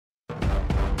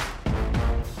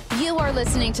You are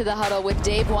listening to The Huddle with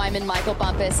Dave Wyman, Michael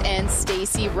Bumpus, and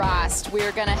Stacey Rost.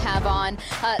 We're going to have on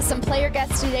some player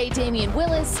guests today. Damian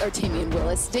Lewis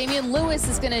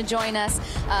is going to join us.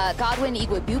 Godwin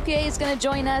Igwebuike is going to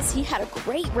join us. He had a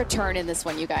great return in this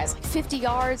one, you guys. Like 50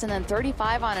 yards and then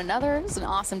 35 on another. It was an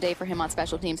awesome day for him on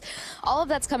special teams. All of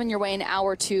that's coming your way in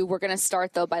hour two. We're going to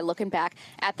start, though, by looking back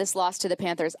at this loss to the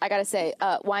Panthers. I got to say,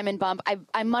 Wyman, Bump,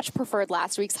 I much preferred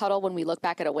last week's Huddle when we look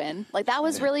back at a win. Like, that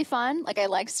was really fun. Like, I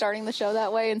liked starting the show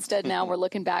that way. Instead, now we're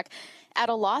looking back at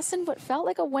a loss in what felt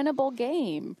like a winnable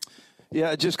game.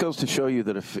 Yeah, it just goes to show you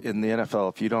that if in the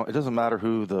NFL, if you don't, it doesn't matter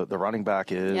who the running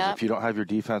back is. Yep. If you don't have your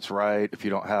defense right, if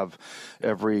you don't have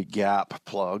every gap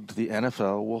plugged, the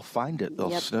NFL will find it.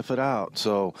 They'll sniff it out.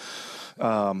 So,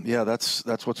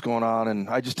 that's what's going on.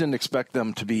 And I just didn't expect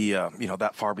them to be,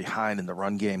 that far behind in the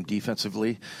run game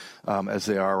defensively as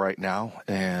they are right now.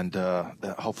 And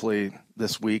hopefully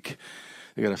this week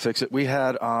they got to fix it. We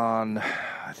had on,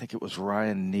 I think it was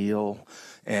Ryan Neal,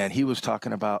 and he was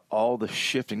talking about all the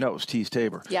shifting. No, it was Tease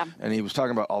Tabor. Yeah. And he was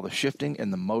talking about all the shifting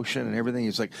and the motion and everything.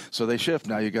 He's like, so they shift.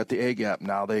 Now you got the A gap.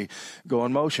 Now they go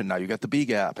in motion. Now you got the B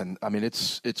gap. And, I mean,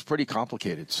 it's pretty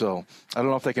complicated. So I don't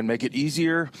know if they can make it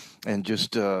easier and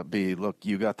just look,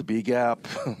 you got the B gap,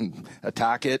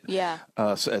 attack it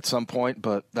at some point.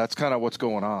 But that's kind of what's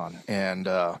going on. And,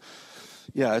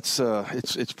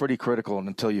 it's pretty critical, and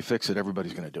until you fix it,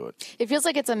 everybody's going to do it. It feels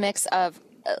like it's a mix of,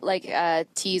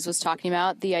 Tease was talking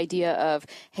about, the idea of,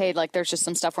 hey, like, there's just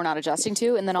some stuff we're not adjusting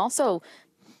to, and then also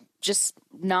just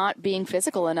not being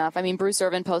physical enough. I mean, Bruce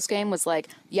Irvin postgame was like,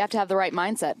 you have to have the right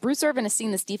mindset. Bruce Irvin has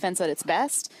seen this defense at its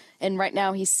best, and right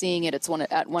now he's seeing it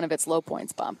at one of its low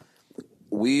points, Bump.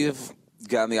 We've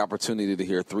gotten the opportunity to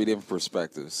hear three different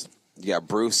perspectives. You got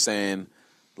Bruce saying,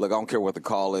 look, I don't care what the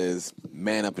call is,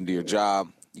 man up and do your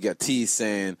job. You got T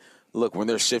saying, look, when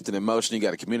they're shifting in motion, you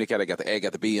got to communicate. I got the A,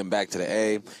 got the B, and back to the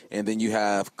A. And then you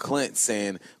have Clint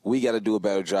saying, we got to do a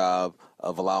better job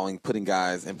of putting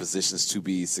guys in positions to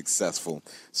be successful.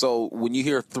 So when you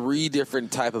hear three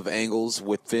different type of angles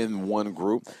within one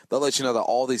group, they'll let you know that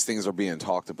all these things are being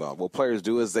talked about. What players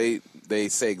do is they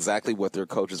say exactly what their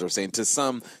coaches are saying to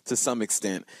some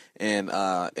extent. And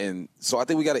so I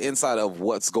think we got an insight of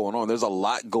what's going on. There's a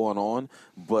lot going on,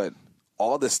 but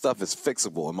all this stuff is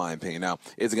fixable, in my opinion. Now,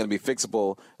 is it going to be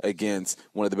fixable against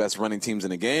one of the best running teams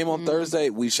in the game on Thursday?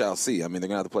 We shall see. I mean, they're going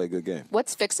to have to play a good game.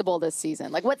 What's fixable this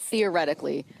season? Like, what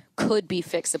theoretically could be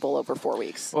fixable over 4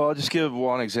 weeks? Well, I'll just give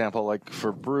one example. Like,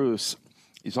 for Bruce,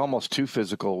 he's almost too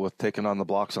physical with taking on the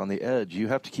blocks on the edge. You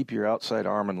have to keep your outside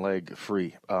arm and leg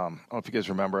free. I don't know if you guys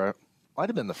remember, it might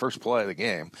have been the first play of the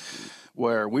game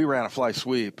where we ran a fly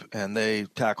sweep and they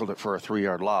tackled it for a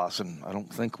 3-yard loss, and I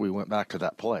don't think we went back to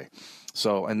that play.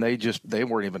 So, and they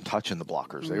weren't even touching the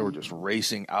blockers. They were just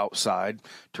racing outside,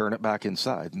 turn it back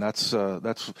inside. And that's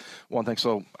one thing.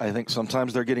 So I think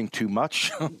sometimes they're getting too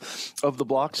much of the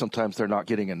block. Sometimes they're not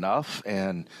getting enough.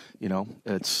 And,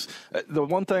 it's the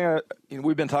one thing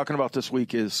we've been talking about this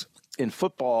week is in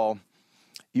football,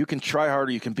 you can try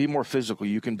harder. You can be more physical.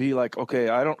 You can be like, okay,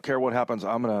 I don't care what happens.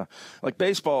 I'm going to – like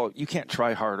baseball, you can't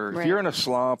try harder. Right. If you're in a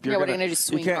slump, you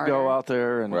can't go out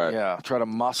there and, try to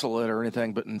muscle it or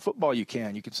anything. But in football, you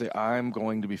can. You can say, I'm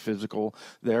going to be physical.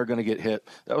 They're going to get hit.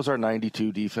 That was our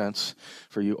 92 defense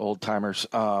for you old-timers.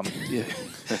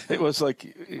 It was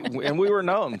like – and we were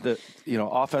known that,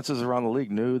 offenses around the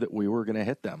league knew that we were going to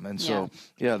hit them. And so,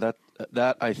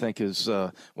 that I think is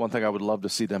one thing I would love to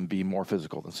see them be more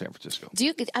physical than San Francisco.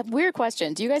 Weird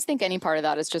question. Do you guys think any part of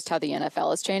that is just how the NFL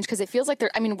has changed? Because it feels like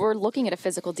we're looking at a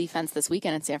physical defense this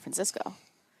weekend in San Francisco,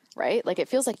 right? Like, it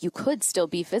feels like you could still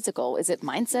be physical. Is it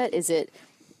mindset? Is it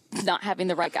not having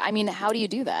the right guy? I mean, how do you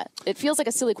do that? It feels like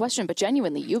a silly question, but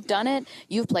genuinely, you've done it.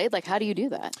 You've played. Like, how do you do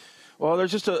that? Well,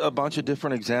 there's just a bunch of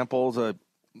different examples.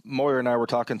 Moyer and I were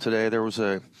talking today. There was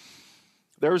a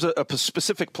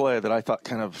specific play that I thought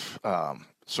kind of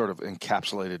sort of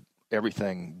encapsulated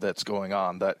everything that's going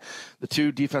on, that the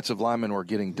two defensive linemen were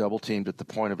getting double teamed at the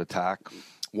point of attack.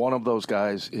 One of those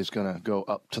guys is going to go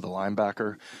up to the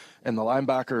linebacker, and the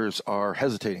linebackers are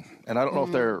hesitating. And I don't know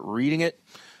if they're reading it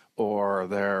or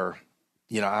they're,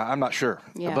 I'm not sure.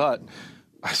 Yeah. But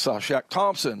I saw Shaq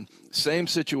Thompson, same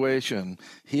situation.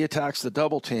 He attacks the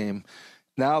double team.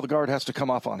 Now the guard has to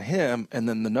come off on him, and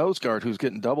then the nose guard who's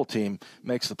getting double team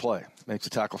makes the play, makes a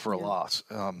tackle for a loss.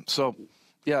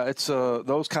 It's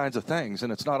those kinds of things,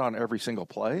 and it's not on every single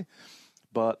play,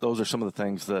 but those are some of the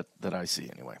things that I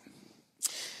see anyway.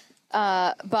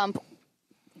 Bump,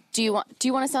 do you want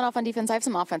to sound off on defense? I have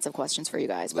some offensive questions for you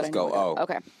guys. Let's go.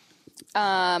 Okay.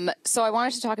 So I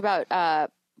wanted to talk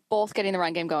about both getting the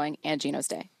run game going and Geno's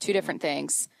day. Two different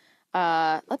things.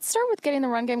 Let's start with getting the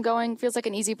run game going. Feels like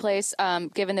an easy place,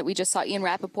 given that we just saw Ian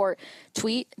Rappaport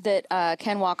tweet that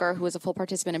Ken Walker, who was a full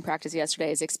participant in practice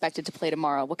yesterday, is expected to play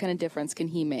tomorrow. What kind of difference can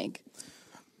he make?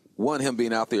 One, him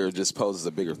being out there just poses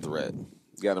a bigger threat.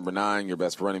 You got number 9, your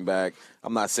best running back.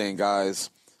 I'm not saying guys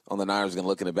on the Niners are going to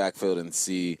look in the backfield and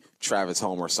see Travis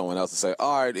Homer or someone else and say,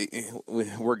 all right,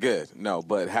 we're good. No,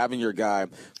 but having your guy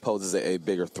poses a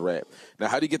bigger threat. Now,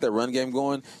 how do you get that run game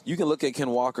going? You can look at Ken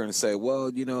Walker and say,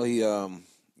 well, he's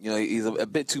a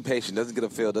bit too patient, doesn't get a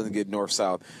field, doesn't get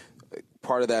north-south.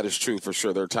 Part of that is true for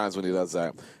sure. There are times when he does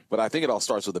that. But I think it all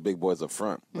starts with the big boys up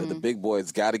front. Like the big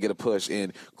boys got to get a push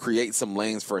and create some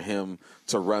lanes for him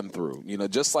to run through.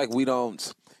 Just like we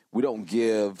don't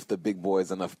give the big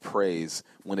boys enough praise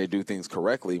when they do things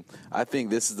correctly. I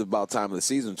think this is about time of the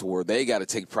season to where they got to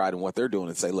take pride in what they're doing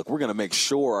and say, look, we're going to make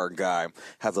sure our guy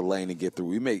has a lane to get through.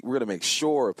 We're going to make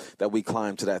sure that we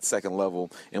climb to that second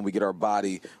level and we get our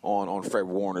body on Fred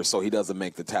Warner so he doesn't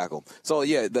make the tackle. So,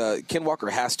 yeah, Ken Walker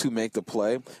has to make the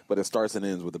play, but it starts and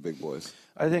ends with the big boys.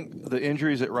 I think the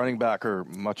injuries at running back are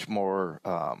much more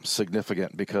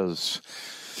significant because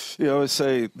you always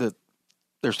say that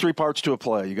there's 3 parts to a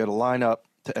play. You got to line up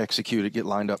to execute it, get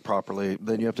lined up properly.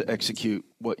 Then you have to execute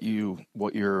what your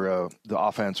the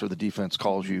offense or the defense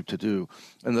calls you to do.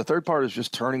 And the third part is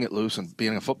just turning it loose and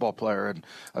being a football player. And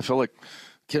I feel like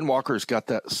Ken Walker's got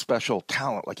that special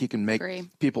talent. Like he can make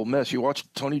people miss. You watch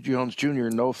Tony Jones Jr.,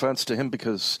 no offense to him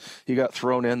because he got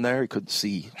thrown in there. He couldn't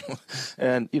see.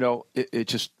 And, it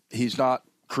just he's not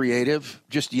creative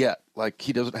just yet. Like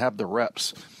he doesn't have the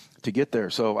reps to get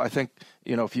there. So I think,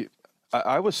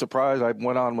 I was surprised. I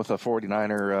went on with a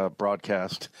 49er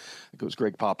broadcast. It was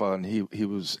Greg Papa, and he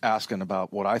was asking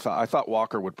about what I thought. I thought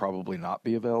Walker would probably not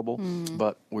be available,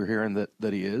 but we're hearing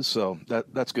that he is, so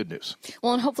that's good news.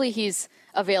 Well, and hopefully he's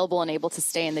available and able to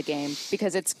stay in the game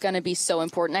because it's going to be so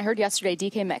important. I heard yesterday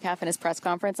DK Metcalf in his press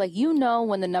conference,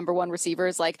 when the number 1 receiver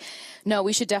is like, no,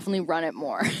 we should definitely run it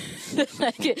more.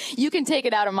 You can take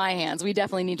it out of my hands. We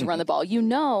definitely need to run the ball.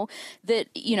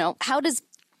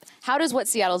 How does what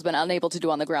Seattle's been unable to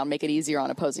do on the ground make it easier on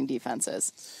opposing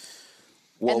defenses?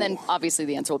 Well, and then obviously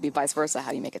the answer will be vice versa.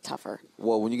 How do you make it tougher?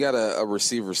 Well, when you got a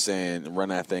receiver saying run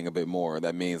that thing a bit more,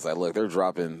 that means like, look, they're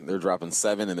dropping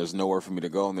 7 and there's nowhere for me to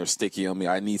go and they're sticky on me.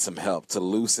 I need some help to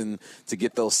loosen, to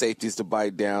get those safeties to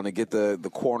bite down, to get the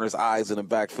corners' eyes in the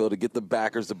backfield, to get the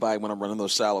backers to bite when I'm running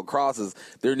those shallow crosses.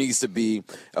 There needs to be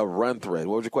a run thread.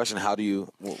 What was your question? How do you?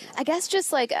 I guess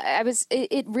just like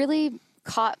it really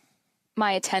caught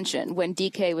my attention when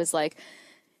DK was like,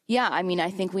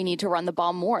 I think we need to run the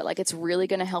ball more. Like, it's really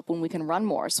going to help when we can run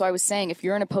more. So I was saying, if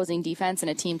you're an opposing defense and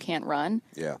a team can't run,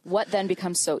 what then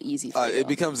becomes so easy for you? It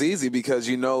becomes easy because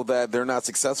you know that they're not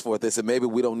successful at this, and maybe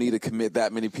we don't need to commit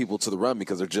that many people to the run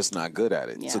because they're just not good at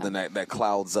it. Yeah. So then that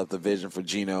clouds up the vision for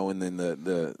Geno, and then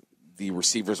the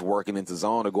receivers working into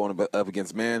zone or going up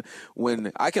against man.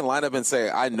 When I can line up and say,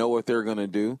 I know what they're going to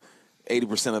do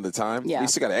 80% of the time, you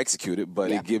still got to execute it, but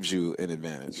it gives you an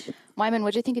advantage. Wyman,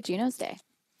 what did you think of Geno's day?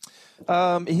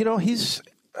 I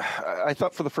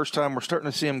thought for the first time we're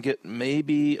starting to see him get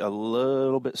maybe a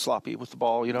little bit sloppy with the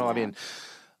ball. I mean,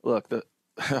 look,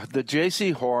 the J.C.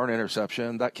 Horn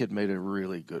interception, that kid made a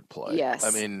really good play. Yes.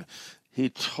 I mean, he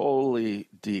totally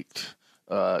deked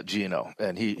Geno,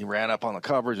 and he ran up on the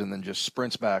coverage and then just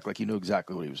sprints back like he knew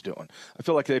exactly what he was doing. I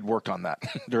feel like they'd worked on that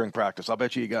during practice. I'll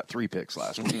bet you he got 3 picks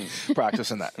last week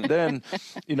practicing that. And then,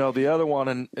 the other one,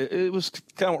 and it was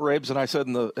kind of what Rabes and I said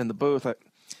in the booth.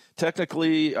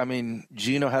 Technically, I mean,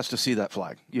 Geno has to see that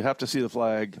flag. You have to see the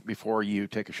flag before you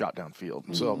take a shot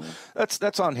downfield. So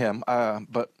that's on him.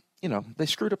 But they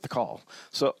screwed up the call.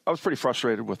 So I was pretty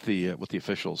frustrated with the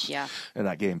officials in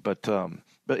that game.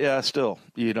 But yeah, still,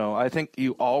 I think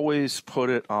you always put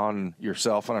it on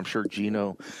yourself, and I'm sure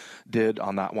Geno did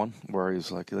on that one, where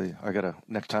he's like,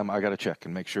 next time I got to check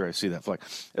and make sure I see that flag.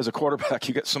 As a quarterback,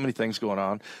 you got so many things going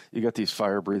on. You got these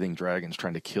fire-breathing dragons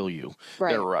trying to kill you.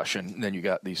 Right. They're rushing. And then you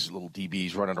got these little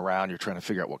DBs running around. You're trying to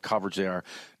figure out what coverage they are.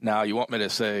 Now you want me to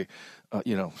say,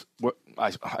 what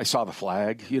I saw the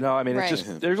flag. I mean, it's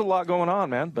just there's a lot going on,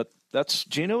 man. But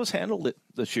Geno has handled it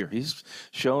this year. He's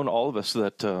shown all of us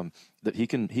that he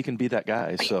can be that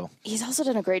guy. So he's also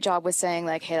done a great job with saying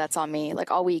like, hey, that's on me.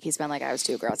 Like all week he's been like, I was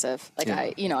too aggressive. Like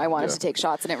I wanted to take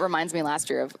shots. And it reminds me last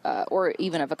year of, or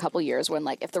even of a couple years when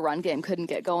like if the run game couldn't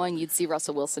get going, you'd see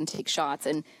Russell Wilson take shots,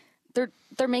 and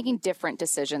they're making different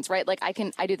decisions, right? Like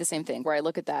I do the same thing where I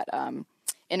look at that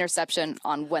interception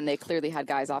on when they clearly had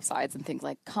guys offsides and think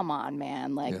like, come on,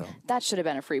 man, like that should have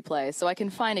been a free play. So I can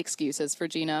find excuses for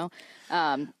Geno.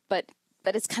 But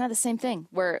But it's kind of the same thing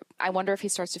where I wonder if he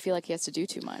starts to feel like he has to do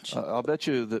too much. I'll bet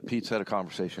you that Pete's had a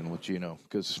conversation with Gino,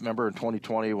 because remember in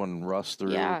 2020 when Russ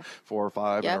threw 4 or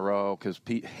 5 in a row, because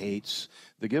Pete hates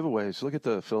the giveaways. Look at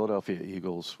the Philadelphia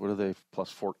Eagles. What are they, plus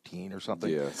 14 or something?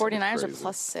 Yeah, 49ers are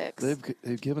plus 6.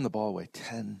 They've given the ball away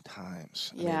 10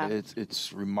 times. Yeah. I mean,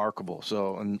 it's remarkable.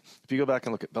 So, and if you go back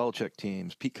and look at Belichick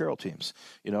teams, Pete Carroll teams,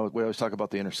 we always talk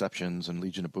about the interceptions and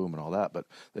Legion of Boom and all that, but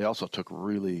they also took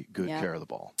really good care of the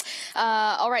ball.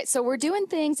 All right, so we're doing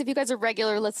things, if you guys are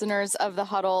regular listeners of The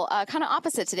Huddle, kind of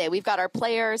opposite today. We've got our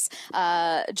players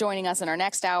joining us in our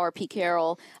next hour, Pete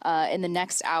Carroll in the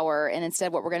next hour, and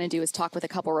instead what we're going to do is talk with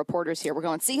a couple reporters here. We're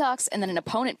going Seahawks and then an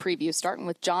opponent preview, starting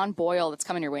with John Boyle. That's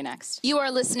coming your way next. You are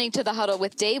listening to The Huddle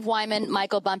with Dave Wyman,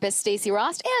 Michael Bumpus, Stacey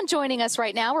Rost, and joining us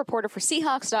right now, reporter for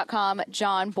Seahawks.com,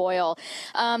 John Boyle.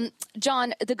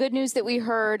 John, the good news that we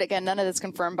heard, again, none of this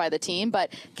confirmed by the team,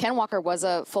 but Ken Walker was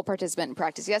a full participant in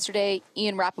practice yesterday.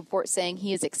 Ian Rappaport saying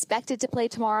he is expected to play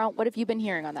tomorrow. What have you been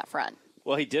hearing on that front?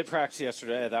 Well, he did practice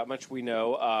yesterday. That much we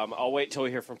know. I'll wait till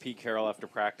we hear from Pete Carroll after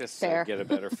practice to get a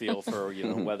better feel for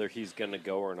whether he's going to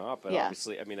go or not. But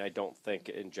obviously, I mean, I don't think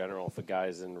in general if a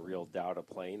guy's in real doubt of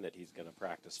playing that he's going to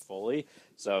practice fully.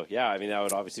 So yeah, I mean that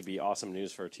would obviously be awesome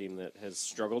news for a team that has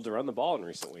struggled to run the ball in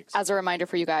recent weeks. As a reminder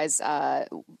for you guys,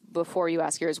 before you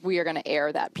ask yours, we are going to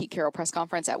air that Pete Carroll press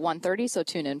conference at 1:30. So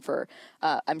tune in for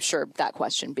I'm sure that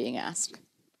question being asked.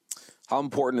 How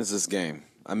important is this game?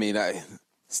 I mean,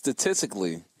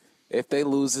 statistically, if they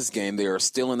lose this game, they are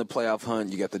still in the playoff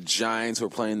hunt. You got the Giants who are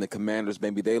playing the Commanders.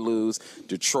 Maybe they lose.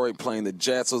 Detroit playing the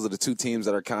Jets. Those are the two teams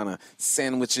that are kind of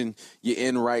sandwiching you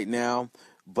in right now.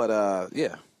 But,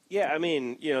 yeah. Yeah, I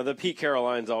mean, the Pete Carroll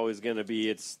line's always going to be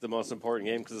it's the most important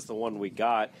game because it's the one we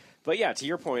got. But, yeah, to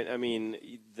your point, I mean,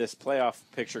 this playoff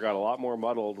picture got a lot more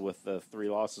muddled with the 3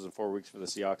 losses in 4 weeks for the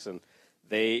Seahawks. And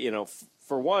they,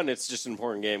 for one, it's just an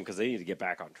important game because they need to get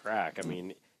back on track. I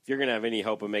mean, if you're going to have any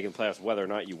hope of making playoffs, whether or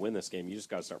not you win this game, you just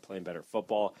got to start playing better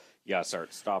football. You got to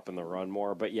start stopping the run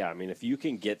more. But, yeah, I mean, if you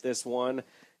can get this one,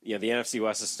 the NFC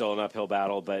West is still an uphill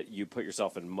battle, but you put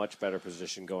yourself in much better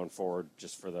position going forward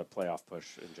just for the playoff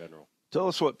push in general. Tell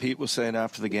us what Pete was saying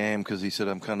after the game, because he said,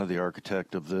 I'm kind of the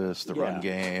architect of this, the run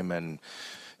game,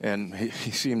 and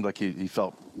he seemed like he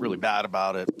felt really bad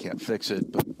about it, can't fix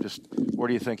it, but just where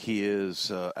do you think he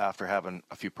is after having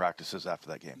a few practices after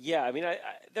that game? Yeah, I mean,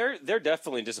 they're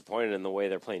definitely disappointed in the way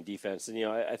they're playing defense, and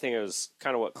I think it was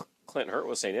kind of what Clint Hurt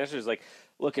was saying yesterday. Is like,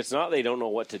 look, it's not they don't know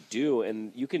what to do,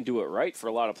 and you can do it right for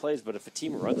a lot of plays, but if a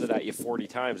team runs it at you 40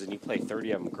 times and you play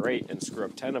 30 of them great and screw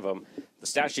up 10 of them, the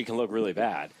stat sheet can look really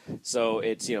bad. So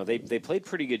it's, they played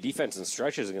pretty good defense in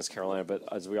stretches against Carolina, but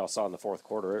as we all saw in the fourth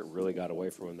quarter, it really got away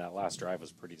from them. That last drive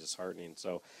was pretty disheartening.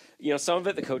 So, some of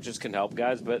it the coaches can help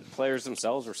guys, but players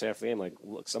themselves were saying after the game, like,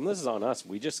 look, some of this is on us.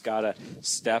 We just got to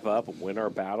step up, win our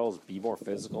battles, be more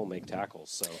physical, make tackles.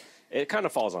 So it kind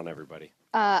of falls on everybody.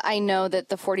 I know that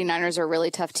the 49ers are a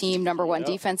really tough team, number 1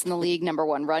 defense in the league, number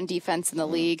 1 run defense in the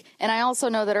league. And I also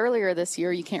know that earlier this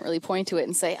year, you can't really point to it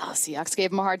and say, Seahawks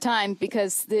gave them a hard time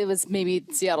because it was maybe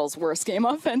Seattle's worst game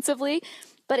offensively.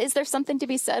 But is there something to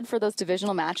be said for those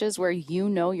divisional matches where you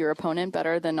know your opponent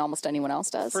better than almost anyone else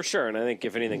does? For sure. And I think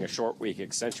if anything, a short week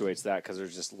accentuates that because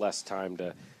there's just less time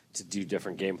to do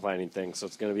different game planning things. So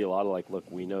it's going to be a lot of like, look,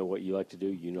 we know what you like to do.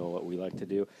 You know what we like to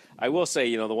do. I will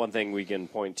say, the one thing we can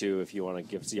point to if you want to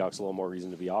give Seahawks a little more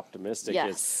reason to be optimistic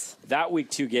is that week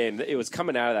 2 game. It was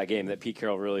coming out of that game that Pete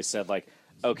Carroll really said, like,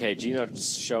 okay,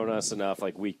 Gino's shown us enough.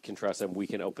 Like, we can trust him. We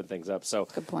can open things up. So,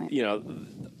 good point.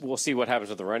 We'll see what happens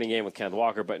with the running game with Kenneth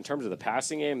Walker. But in terms of the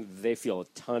passing game, they feel a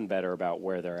ton better about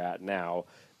where they're at now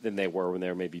than they were when they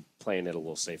were maybe playing it a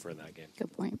little safer in that game.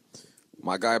 Good point.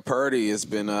 My guy Purdy has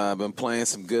been playing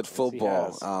some good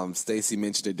football. Stacey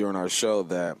mentioned it during our show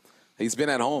that he's been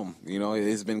at home.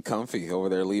 He's been comfy over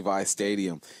there at Levi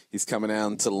Stadium. He's coming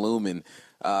down to Lumen.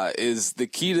 Is the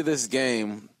key to this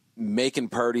game making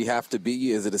Purdy have to beat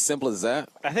you? Is it as simple as that?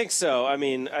 I think so. I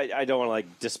mean, I don't want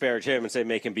to disparage him and say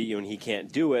make him beat you and he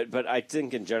can't do it, but I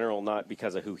think in general, not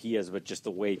because of who he is, but just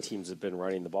the way teams have been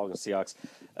running the ball against the Seahawks.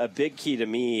 A big key to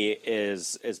me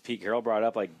is, as Pete Carroll brought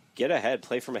up, like, get ahead,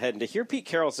 play from ahead. And to hear Pete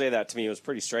Carroll say that to me was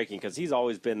pretty striking because he's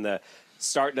always been the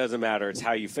start doesn't matter, it's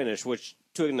how you finish, which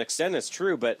to an extent is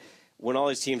true, but when all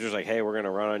these teams are like, hey, we're going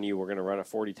to run on you, we're going to run it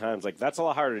 40 times, like that's a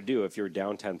lot harder to do if you're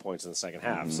down 10 points in the second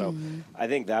half. So I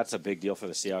think that's a big deal for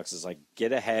the Seahawks is like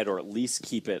get ahead or at least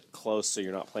keep it close so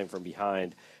you're not playing from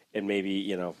behind and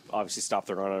maybe, obviously stop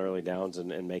the run on early downs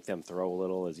and make them throw a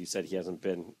little. As you said, he hasn't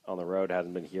been on the road,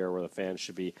 hasn't been here where the fans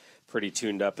should be pretty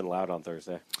tuned up and loud on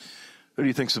Thursday. Who do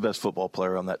you think's the best football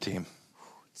player on that team?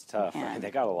 It's tough.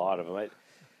 They got a lot of them.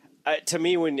 To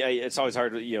me, it's always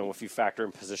hard, if you factor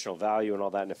in positional value and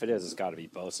all that, and if it is, it's got to be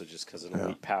Bosa just because an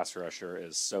elite pass rusher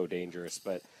is so dangerous.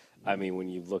 But, I mean, when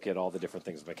you look at all the different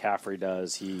things McCaffrey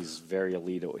does, he's very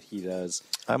elite at what he does.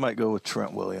 I might go with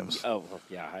Trent Williams. Oh,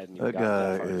 yeah. I hadn't even That gotten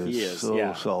guy that far. is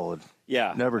so solid.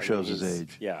 Yeah. Never shows his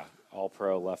age. Yeah.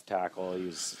 All-pro left tackle.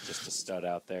 He's just a stud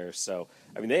out there. So,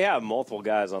 I mean, they have multiple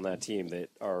guys on that team that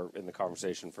are in the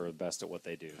conversation for the best at what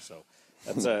they do. So,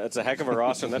 that's a heck of a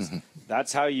roster, and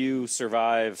that's how you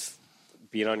survive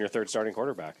being on your third starting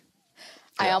quarterback.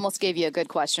 I almost gave you a good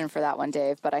question for that one,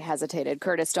 Dave, but I hesitated.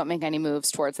 Curtis, don't make any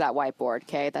moves towards that whiteboard,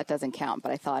 okay? That doesn't count,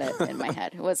 but I thought it in my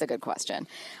head. It was a good question.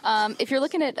 If you're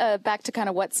looking at back to kind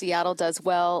of what Seattle does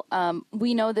well,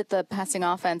 we know that the passing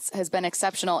offense has been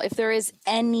exceptional. If there is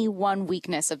any one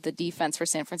weakness of the defense for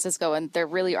San Francisco, and there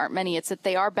really aren't many, it's that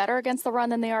they are better against the run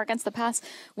than they are against the pass.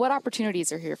 What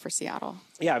opportunities are here for Seattle?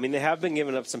 Yeah, I mean, they have been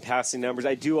giving up some passing numbers.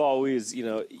 I do always, you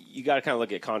got to kind of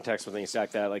look at context when things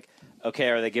like that. Like, okay,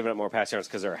 are they giving up more passing yards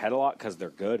because they're ahead a lot, because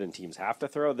they're good and teams have to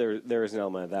throw? There is an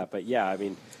element of that. But, yeah, I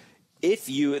mean, if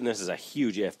you – and this is a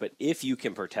huge if – but if you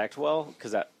can protect well,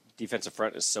 because that defensive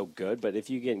front is so good, but if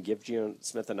you can give Geno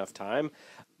Smith enough time,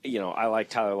 I like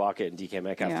Tyler Lockett and DK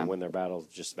Metcalf to win their battles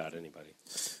just about anybody.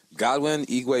 Godwin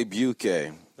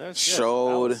Igwebuike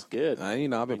showed. Good.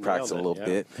 I've been practicing a little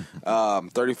bit.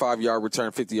 35-yard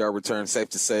return, 50-yard return. Safe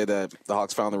to say that the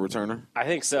Hawks found the returner? I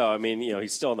think so. I mean,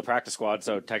 he's still in the practice squad,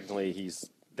 so technically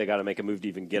they got to make a move to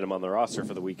even get him on the roster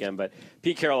for the weekend. But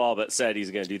Pete Carroll all but said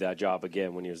he's going to do that job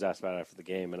again when he was asked about it after the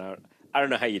game. And I don't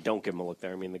know how you don't give him a look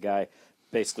there. I mean, the guy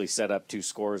basically set up 2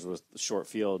 scores with short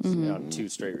fields on 2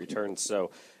 straight returns.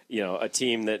 So, a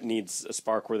team that needs a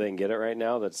spark where they can get it right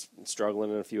now that's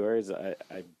struggling in a few areas,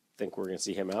 I think we're going to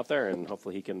see him out there, and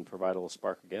hopefully he can provide a little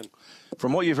spark again.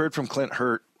 From what you've heard from Clint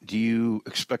Hurt, do you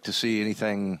expect to see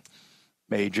anything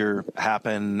major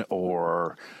happen,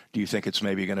 or do you think it's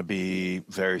maybe going to be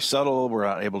very subtle? We're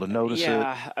not able to notice it?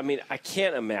 Yeah, I mean, I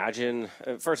can't imagine.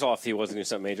 First of all, if he wasn't doing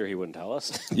something major, he wouldn't tell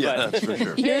us. Yeah, that's for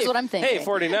sure. Here's what I'm thinking. Hey,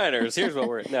 49ers, here's what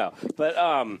we're – no. But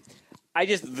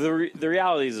the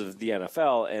realities of the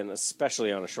NFL, and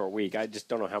especially on a short week, I just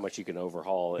don't know how much you can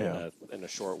overhaul in a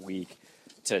short week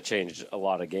to change a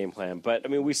lot of game plan. But, I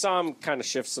mean, we saw him kind of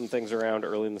shift some things around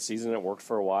early in the season. It worked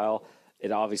for a while.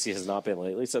 It obviously has not been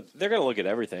lately. So they're going to look at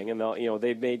everything, and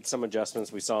they've made some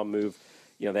adjustments. We saw him move.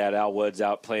 They had Al Woods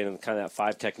out playing in kind of that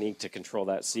 5 technique to control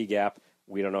that C gap.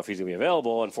 We don't know if he's going to be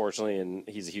available, unfortunately, and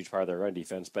he's a huge part of their run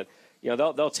defense. But,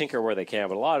 they'll tinker where they can.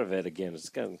 But a lot of it, again, is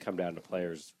going to come down to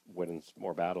players winning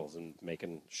more battles and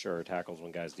making sure tackles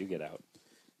when guys do get out.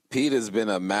 Pete has been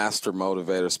a master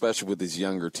motivator, especially with these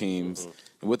younger teams.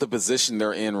 And with the position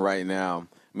they're in right now,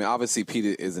 I mean, obviously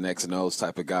Pete is an X and O's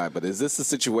type of guy, but is this a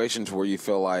situation to where you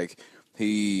feel like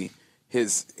he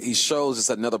shows just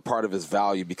another part of his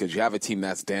value because you have a team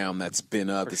that's down, that's been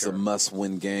up, it's a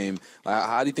must-win game?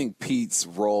 How do you think Pete's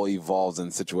role evolves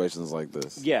in situations like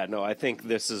this? Yeah, no, I think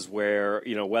this is where,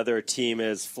 whether a team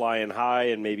is flying high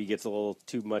and maybe gets a little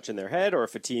too much in their head, or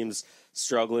if a team's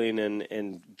struggling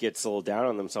and gets a little down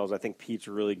on themselves, I think Pete's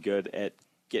really good at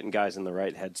getting guys in the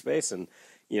right headspace. And,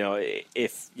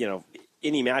 if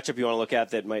any matchup you want to look at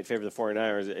that might favor the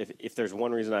 49ers, if there's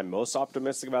one reason I'm most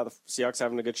optimistic about the Seahawks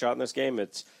having a good shot in this game,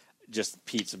 it's just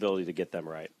Pete's ability to get them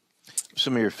right.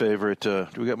 Some of your favorite do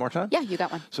we got more time? Yeah, you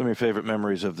got one. Some of your favorite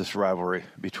memories of this rivalry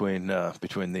between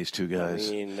these two guys?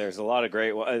 I mean, there's a lot of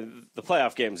great the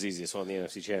playoff game is the easiest one, the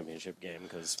NFC Championship game,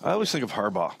 because I always think of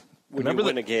Harbaugh. When you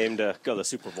win a game to go to the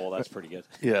Super Bowl, that's pretty good.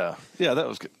 Yeah, that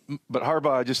was good. But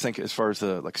Harbaugh, I just think as far as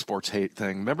the sports hate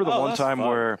thing, remember the one time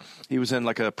where he was in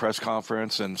a press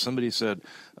conference and somebody said,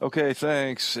 "Okay,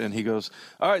 thanks," and he goes,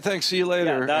 "All right, thanks, see you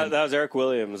later." Yeah, that was Eric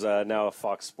Williams, now of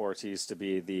Fox Sports. He used to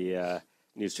be the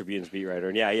News Tribune's beat writer.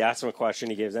 And, he asked him a question.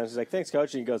 He gave his answer. He's like, "Thanks,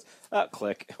 Coach." And he goes,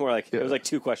 click. And we're like, it was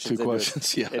 2 questions. 2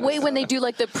 questions, yeah. Wait, when they do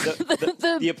the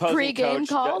pregame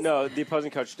calls? No, the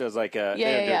opposing coach does they don't do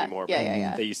it anymore.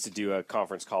 Yeah. They used to do a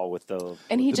conference call with the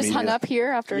And he just media. hung up here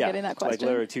after getting that question?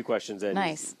 literally 2 questions in.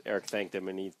 Nice. Eric thanked him,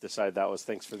 and he decided that was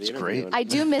thanks for the interview. Great. And I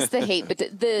do miss the hate, but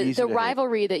the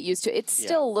rivalry that used to, it's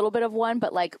still a little bit of one,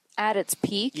 but at its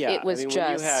peak, it was just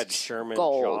when you had Sherman,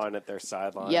 gold. John at their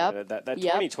sideline. Yep. That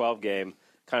 2012 game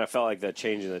kind of felt like the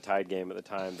change in the tide game at the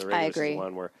time. The Raiders agree. is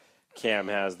one where Cam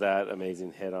has that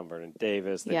amazing hit on Vernon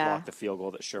Davis. They blocked the field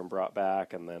goal that Sherman brought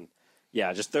back, and then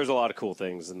there's a lot of cool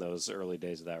things in those early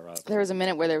days of that rivalry. There was a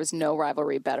minute where there was no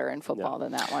rivalry better in football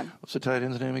than that one. What's the tight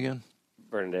end's name again?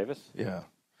 Vernon Davis? Yeah.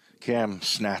 Cam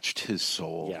snatched his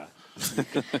soul. Yeah. He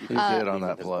did on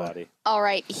that His play. body. All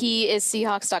right. He is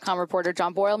Seahawks.com reporter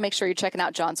John Boyle. Make sure you're checking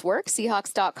out John's work,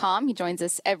 Seahawks.com. He joins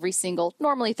us every single,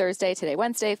 normally Thursday, today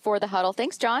Wednesday, for The Huddle.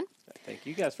 Thanks, John. Thank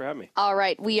you guys for having me. All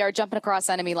right. We are jumping across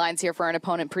enemy lines here for an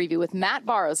opponent preview with Matt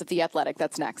Barrows of The Athletic.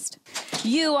 That's next.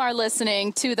 You are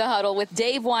listening to The Huddle with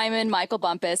Dave Wyman, Michael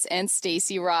Bumpus, and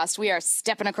Stacey Rost. We are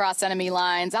stepping across enemy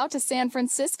lines out to San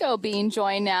Francisco, being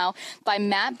joined now by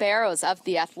Matt Barrows of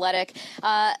The Athletic.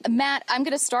 Matt, I'm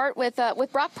going to start with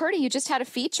Brock Purdy. You just had a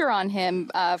feature on him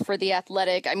for The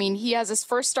Athletic. I mean, he has his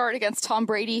first start against Tom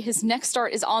Brady. His next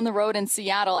start is on the road in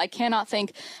Seattle. I cannot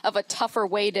think of a tougher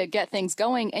way to get things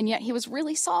going, and yet he was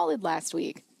really solid last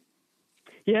week.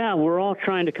 Yeah, we're all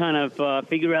trying to kind of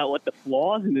figure out what the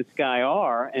flaws in this guy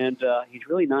are, and he's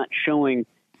really not showing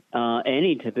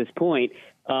any to this point.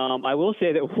 I will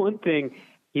say that one thing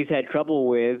he's had trouble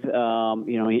with, and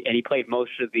he played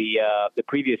most of the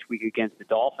previous week against the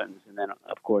Dolphins, and then,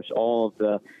 of course, all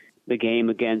of the game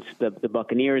against the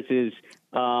Buccaneers is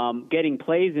getting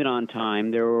plays in on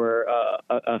time. There were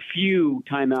a few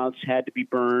timeouts had to be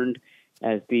burned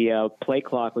as the play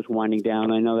clock was winding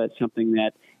down. I know that's something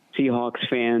that Seahawks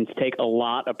fans take a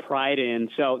lot of pride in.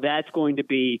 So that's going to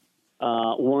be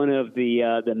one of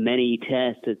the many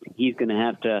tests that he's going to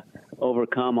have to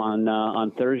overcome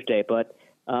on Thursday. But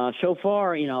so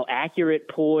far, accurate,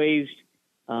 poised,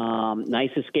 nice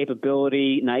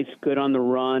escapability, good on the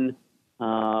run,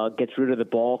 gets rid of the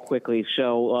ball quickly.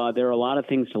 So there are a lot of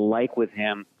things to like with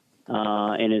him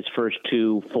in his first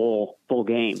two full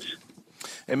games.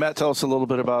 Hey, Matt, tell us a little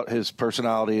bit about his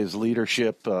personality, his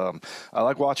leadership. I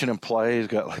like watching him play. He's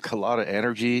got a lot of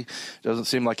energy. Doesn't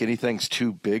seem like anything's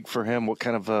too big for him. What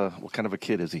kind of a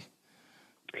kid is he?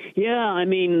 Yeah, I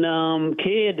mean,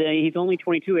 he's only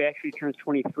 22. He actually turns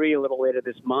 23 a little later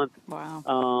this month.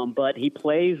 Wow. But he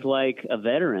plays like a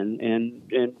veteran,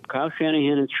 and Kyle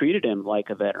Shanahan has treated him like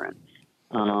a veteran.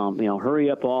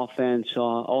 Hurry-up offense,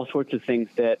 all sorts of things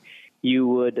that you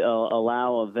would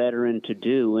allow a veteran to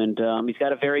do. And he's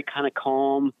got a very kind of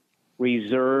calm,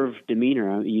 reserved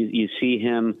demeanor. You see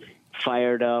him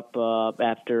fired up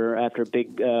after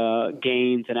big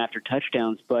gains and after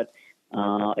touchdowns, but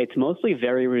it's mostly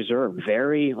very reserved,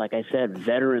 very, like I said,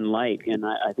 veteran-like. And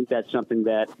I think that's something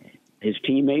that his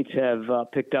teammates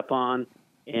have picked up on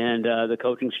and the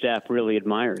coaching staff really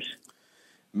admires.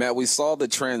 Matt, we saw the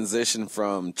transition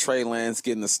from Trey Lance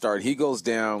getting the start. He goes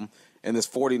down, and this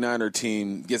 49er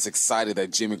team gets excited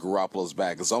that Jimmy Garoppolo's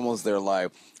back. It's almost they're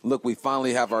like, look, we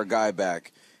finally have our guy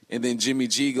back. And then Jimmy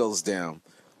G goes down.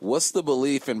 What's the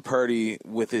belief in Purdy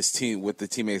with his team, with the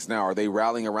teammates now? Are they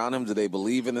rallying around him? Do they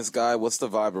believe in this guy? What's the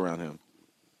vibe around him?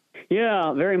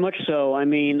 Yeah, very much so. I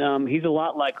mean, he's a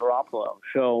lot like Garoppolo.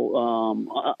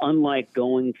 So unlike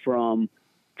going from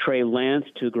Trey Lance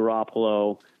to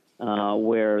Garoppolo,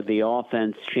 where the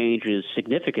offense changes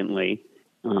significantly,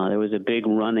 there was a big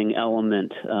running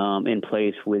element in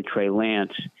place with Trey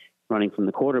Lance running from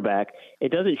the quarterback.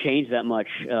 It doesn't change that much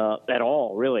at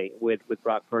all, really, with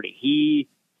Brock Purdy.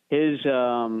 His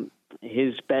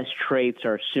best traits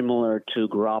are similar to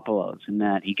Garoppolo's in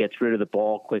that he gets rid of the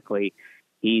ball quickly.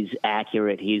 He's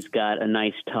accurate. He's got a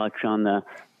nice touch on the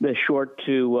short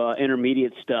to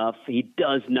intermediate stuff. He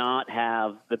does not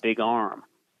have the big arm.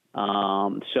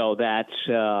 So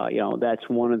that's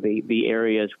one of the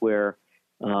areas where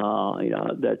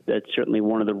that's certainly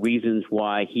one of the reasons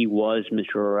why he was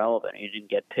Mr. Irrelevant. He didn't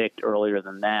get picked earlier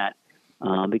than that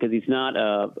because he's not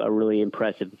a really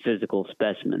impressive physical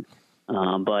specimen.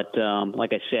 But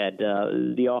like I said,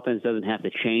 the offense doesn't have to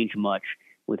change much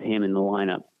with him in the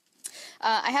lineup.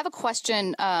 I have a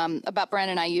question about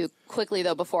Brandon Ayuk quickly,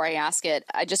 though, before I ask it.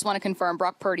 I just want to confirm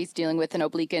Brock Purdy's dealing with an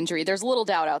oblique injury. There's a little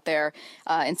doubt out there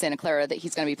in Santa Clara that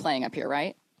he's going to be playing up here,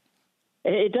 right?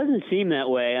 It doesn't seem that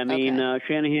way. I mean,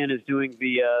 Shanahan is doing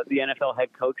the NFL head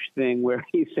coach thing where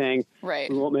he's saying we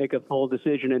won't make a full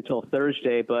decision until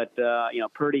Thursday. But,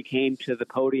 Purdy came to the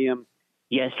podium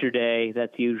yesterday.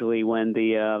 That's usually when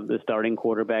the starting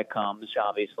quarterback comes,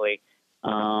 obviously.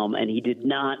 And he did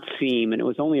not seem, and it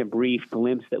was only a brief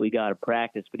glimpse that we got of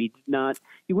practice, but he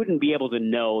wouldn't be able to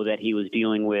know that he was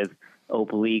dealing with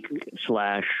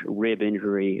oblique/rib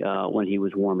injury when he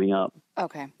was warming up.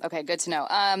 Okay, good to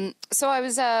know. So I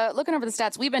was looking over the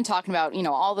stats. We've been talking about,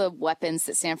 all the weapons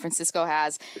that San Francisco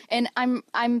has, and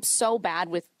I'm so bad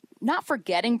with not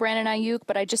forgetting Brandon Ayuk,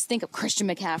 but I just think of Christian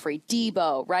McCaffrey,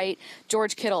 Debo, right?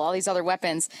 George Kittle, all these other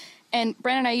weapons. And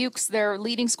Brandon Ayuk's their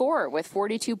leading scorer with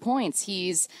 42 points.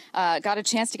 He's got a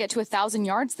chance to get to 1,000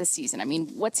 yards this season. I mean,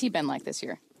 what's he been like this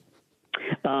year?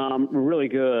 Really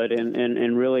good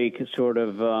and really sort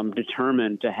of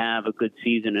determined to have a good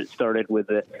season. It started with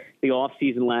the off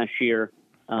season last year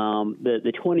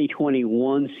The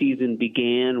 2021 season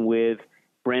began with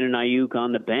Brandon Ayuk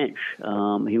on the bench.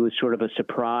 He was sort of a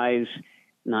surprise,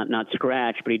 not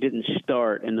scratch, but he didn't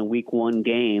start in the Week 1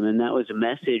 game, and that was a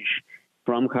message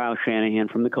from Kyle Shanahan,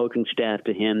 from the coaching staff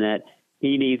to him, that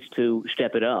he needs to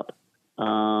step it up.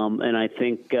 And I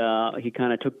think he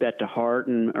kind of took that to heart,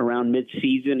 and around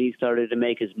midseason he started to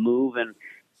make his move and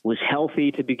was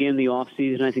healthy to begin the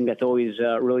offseason. I think that's always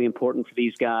really important for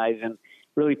these guys, and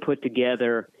really put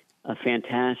together a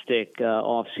fantastic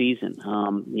offseason.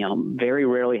 Very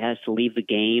rarely has to leave the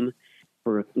game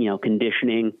for,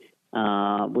 conditioning,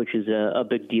 which is a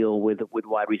big deal with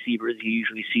wide receivers. You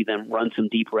usually see them run some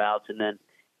deep routes and then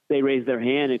they raise their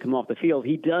hand and come off the field.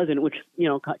 He doesn't, which,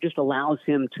 just allows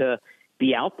him to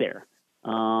be out there.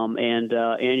 And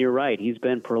you're right, he's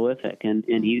been prolific, and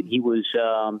he was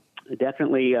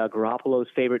definitely Garoppolo's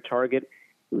favorite target.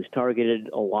 He was targeted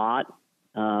a lot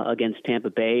against Tampa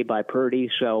Bay by Purdy.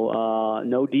 So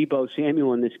no Deebo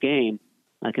Samuel in this game.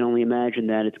 I can only imagine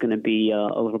that it's going to be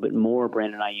a little bit more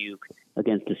Brandon Ayuk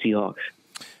against the Seahawks.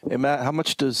 Hey, Matt, how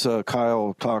much does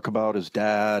Kyle talk about his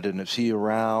dad, and is he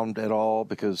around at all?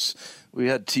 Because we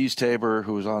had Tease Tabor,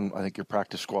 who was on, I think, your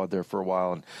practice squad there for a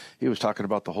while, and he was talking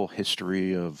about the whole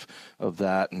history of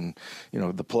that and,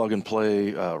 the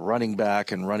plug-and-play running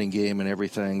back and running game and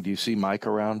everything. Do you see Mike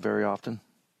around very often?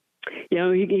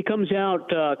 He comes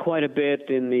out quite a bit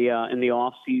in the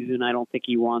off season. I don't think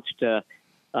he wants to,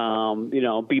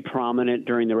 be prominent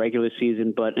during the regular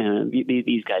season, but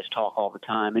these guys talk all the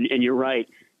time. And you're right.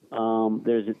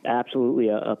 There's absolutely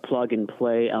a plug and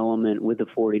play element with the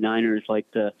 49ers, like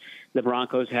the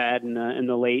Broncos had in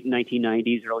the late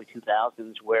 1990s, early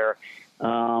 2000s, where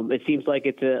it seems like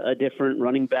it's a different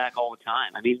running back all the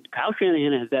time. I mean, Kyle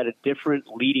Shanahan has had a different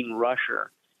leading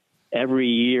rusher every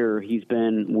year he's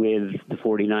been with the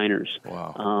 49ers.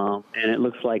 Wow. And it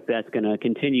looks like that's going to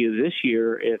continue this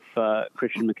year if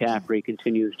Christian McCaffrey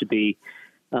continues to be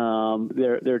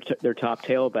their top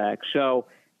tailback. So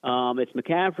it's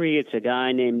McCaffrey. It's a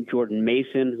guy named Jordan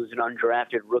Mason, who's an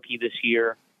undrafted rookie this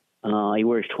year. He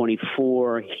wears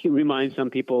 24. He reminds some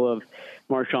people of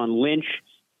Marshawn Lynch.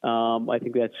 I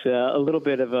think that's a little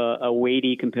bit of a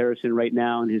weighty comparison right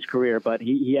now in his career, but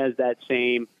he has that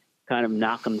same kind of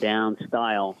knock him down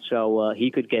style. So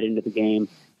he could get into the game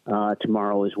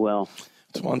tomorrow as well.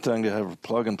 It's one thing to have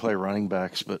plug and play running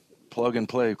backs, but plug and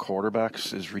play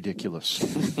quarterbacks is ridiculous.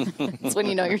 That's when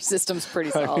your system's pretty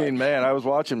solid. I mean, man, I was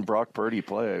watching Brock Purdy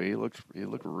play. He looked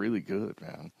really good,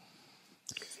 man.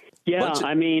 Yeah,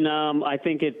 I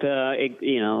think the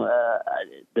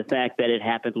fact that it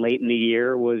happened late in the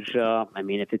year was,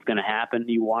 if it's going to happen,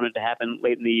 you want it to happen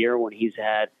late in the year when he's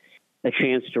had a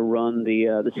chance to run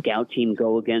the scout team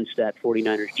go against that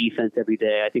 49ers defense every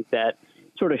day. I think that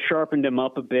sort of sharpened him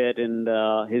up a bit, and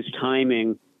his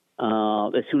timing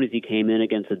as soon as he came in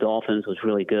against the Dolphins was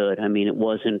really good. I mean, it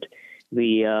wasn't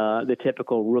the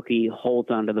typical rookie holds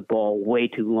onto the ball way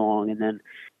too long and then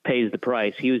pays the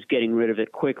price. He was getting rid of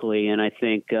it quickly, and I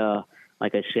think,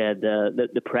 like I said,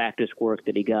 the practice work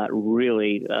that he got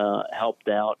really helped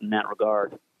out in that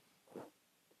regard.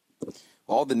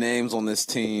 All the names on this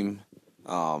team,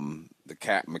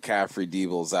 McCaffrey,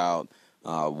 Deebo's out,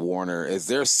 Warner. Is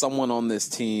there someone on this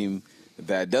team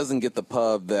that doesn't get the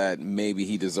pub that maybe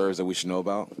he deserves that we should know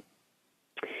about?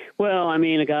 Well,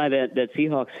 a guy that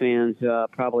Seahawks fans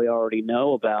probably already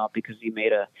know about because he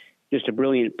made just a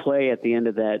brilliant play at the end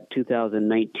of that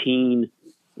 2019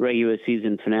 regular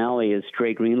season finale is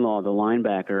Dre Greenlaw, the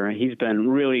linebacker. He's been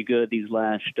really good these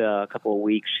last couple of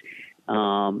weeks.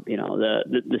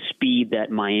 The speed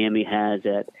that Miami has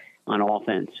on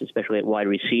offense, especially at wide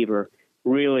receiver,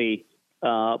 really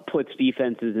puts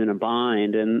defenses in a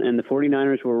bind. And the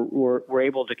 49ers were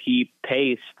able to keep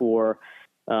pace for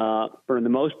the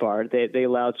most part. They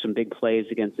allowed some big plays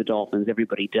against the Dolphins.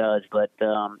 Everybody does. But,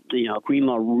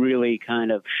 Greenlaw really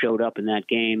kind of showed up in that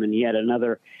game, and he had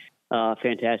another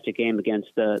fantastic game against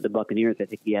the Buccaneers. I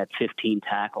think he had 15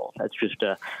 tackles. That's just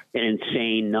an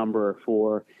insane number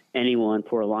for anyone,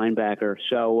 for a linebacker.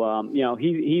 So,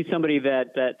 he's somebody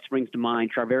that springs to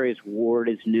mind. Charvarius Ward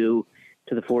is new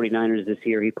to the 49ers this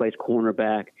year. He plays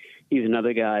cornerback. He's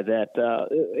another guy that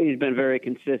he's been very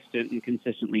consistent and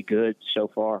consistently good so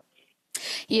far.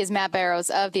 He is Matt Barrows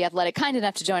of The Athletic, kind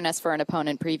enough to join us for an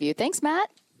opponent preview. Thanks, Matt.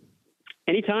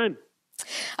 Anytime.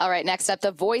 All right, next up,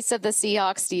 the voice of the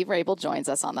Seahawks, Steve Rabel, joins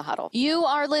us on The Huddle. You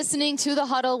are listening to The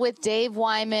Huddle with Dave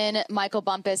Wyman, Michael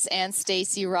Bumpus, and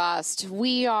Stacey Rost.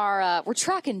 We're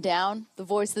tracking down the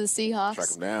voice of the Seahawks. Track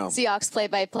him down. Seahawks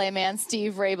play-by-play man,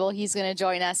 Steve Rabel. He's going to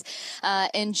join us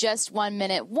in just 1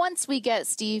 minute. Once we get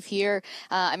Steve here,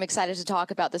 I'm excited to talk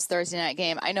about this Thursday night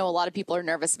game. I know a lot of people are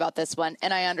nervous about this one,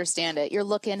 and I understand it. You're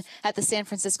looking at the San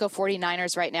Francisco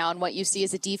 49ers right now, and what you see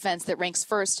is a defense that ranks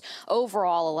first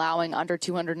overall, allowing under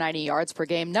 290 yards per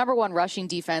game. Number one rushing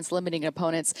defense, limiting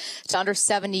opponents to under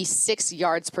 76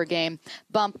 yards per game.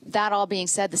 Bump, that all being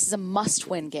said, this is a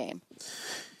must-win game.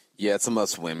 Yeah, it's a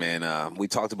must-win, man. We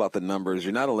talked about the numbers.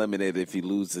 You're not eliminated if you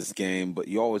lose this game, but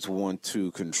you always want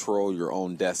to control your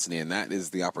own destiny, and that is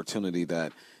the opportunity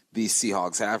that these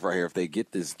Seahawks have right here if they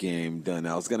get this game done.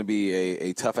 Now, it's going to be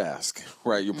a tough ask,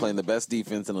 right? You're playing the best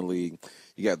defense in the league.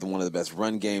 You got one of the best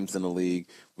run games in the league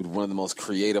with one of the most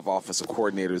creative offensive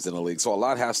coordinators in the league. So a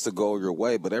lot has to go your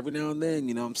way. But every now and then,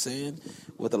 you know what I'm saying?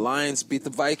 With the Lions beat the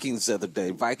Vikings the other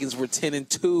day. Vikings were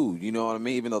 10-2, you know what I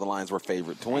mean? Even though the Lions were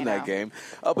favored to win that game.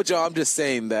 But, y'all, I'm just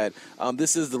saying that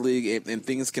this is the league and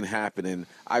things can happen. And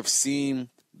I've seen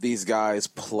these guys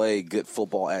play good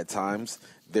football at times.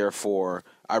 Therefore,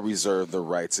 I reserve the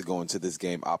right to go into this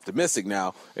game optimistic.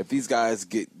 Now, if these guys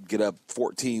get up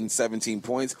 14, 17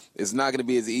 points, it's not going to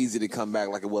be as easy to come back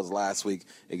like it was last week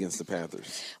against the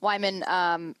Panthers. Wyman,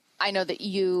 I know that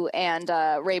you and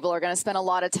Rabel are going to spend a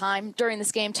lot of time during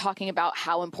this game talking about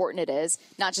how important it is,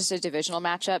 not just a divisional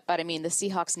matchup, but, I mean, the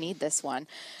Seahawks need this one.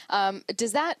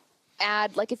 Does that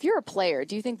add, like, if you're a player,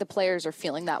 do you think the players are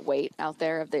feeling that weight out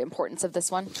there of the importance of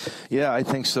this one? Yeah, I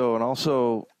think so. And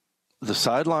also, the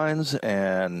sidelines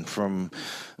and from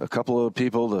a couple of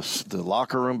people, the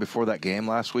locker room before that game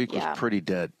last week was pretty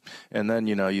dead. And then,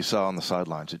 you saw on the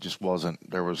sidelines, it just wasn't,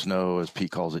 there was no, as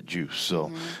Pete calls it, juice.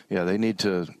 So, yeah, they need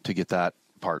to get that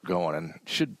part going.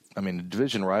 And a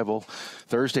division rival,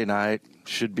 Thursday night,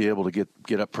 should be able to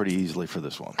get up pretty easily for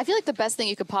this one. I feel like the best thing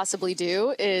you could possibly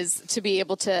do is to be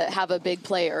able to have a big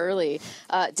play early.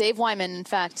 Dave Wyman, in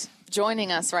fact,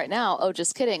 joining us right now. Oh,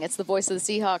 just kidding. It's the voice of the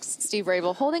Seahawks, Steve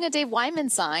Rabel, holding a Dave Wyman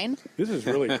sign. This is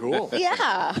really cool. Yeah,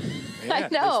 I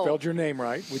know. They spelled your name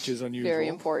right, which is unusual. Very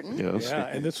important. Yeah,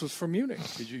 and this was from Munich.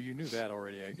 You knew that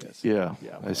already, I guess. Yeah,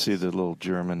 I see the little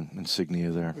German insignia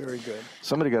there. Very good.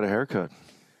 Somebody got a haircut.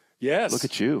 Yes. Look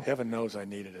at you. Heaven knows I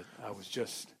needed it. I was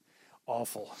just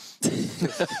awful.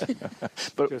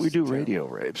 But we do radio,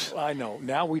 Rabes. I know.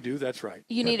 Now we do. That's right.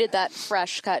 You needed that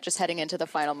fresh cut just heading into the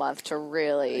final month to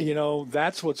really.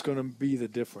 That's what's going to be the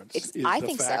difference. I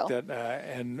think so. That,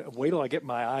 and wait till I get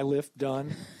my eye lift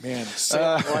done. Man,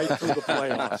 sail right through the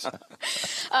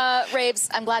playoffs. Rabes,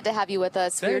 I'm glad to have you with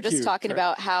us. We were just talking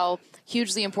about how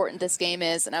hugely important this game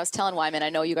is. And I was telling Wyman, I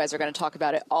know you guys are going to talk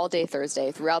about it all day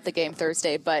Thursday, throughout the game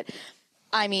Thursday. But,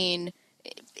 I mean,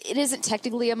 it isn't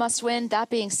technically a must-win. That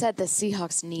being said, the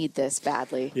Seahawks need this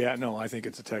badly. Yeah, no, I think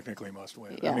it's a technically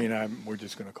must-win. Yeah. I mean, we're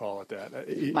just going to call it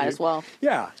that. Might as well.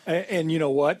 Yeah, and you know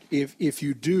what? If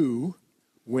you do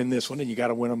win this one, and you got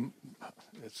to win them,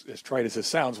 as trite as it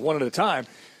sounds, one at a time,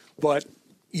 but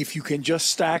if you can just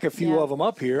stack a few of them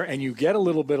up here and you get a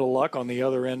little bit of luck on the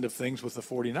other end of things with the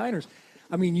 49ers,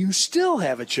 I mean, you still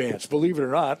have a chance, believe it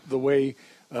or not, the way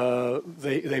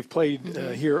they've played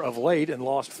here of late and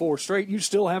lost 4 straight, you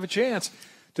still have a chance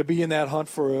to be in that hunt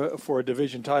for a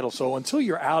division title. So until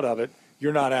you're out of it,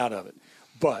 you're not out of it.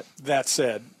 But that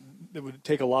said, it would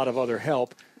take a lot of other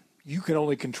help. You can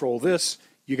only control this.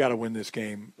 You got to win this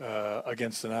game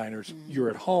against the Niners. You're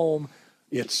at home.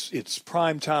 It's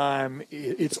prime time.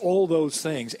 It's all those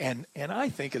things. And I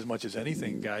think as much as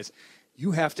anything, guys,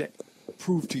 you have to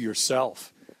prove to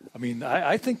yourself. I mean,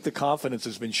 I think the confidence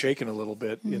has been shaken a little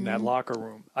bit in that locker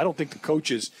room. I don't think the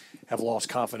coaches have lost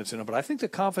confidence in them, but I think the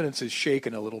confidence is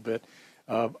shaken a little bit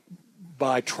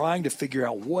by trying to figure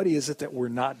out what is it that we're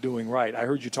not doing right. I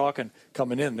heard you talking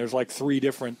coming in. There's like 3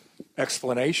 different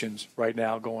explanations right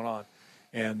now going on,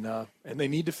 and they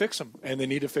need to fix them, and they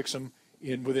need to fix them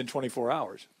within 24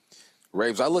 hours.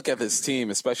 Raves, I look at this team,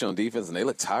 especially on defense, and they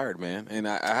look tired, man. And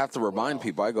I have to remind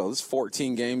people, I go, this is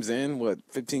 14 games in,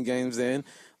 15 games in.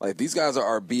 Like, these guys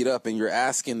are beat up, and you're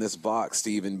asking this box,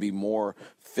 Steven, be more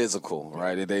physical,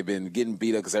 right? They've been getting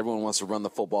beat up because everyone wants to run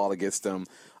the football against them.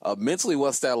 Mentally,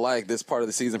 what's that like this part of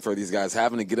the season for these guys,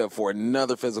 having to get up for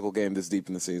another physical game this deep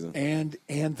in the season? And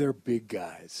they're big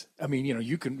guys. I mean,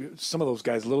 you can – some of those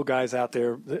guys, little guys out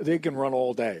there, they can run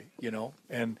all day,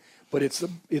 but it's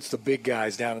the big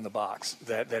guys down in the box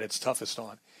that it's toughest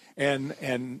on.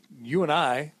 And you and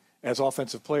I, as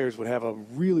offensive players, would have a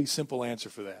really simple answer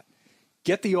for that.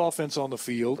 Get the offense on the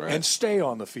field and stay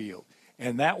on the field.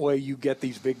 And that way you get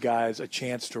these big guys a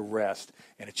chance to rest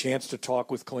and a chance to talk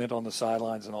with Clint on the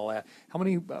sidelines and all that. I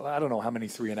don't know how many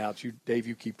 3-and-outs. Dave,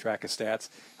 you keep track of stats,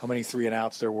 how many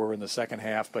 3-and-outs there were in the second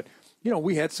half. But,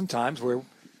 we had some times where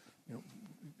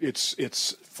it's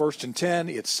 1st and 10,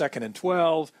 it's 2nd and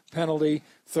 12, penalty,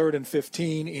 3rd and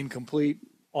 15, incomplete,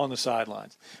 on the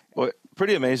sidelines. Well,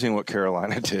 pretty amazing what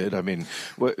Carolina did. I mean,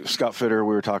 Scott Fitter,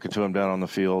 we were talking to him down on the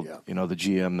field, the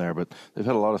GM there, but they've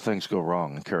had a lot of things go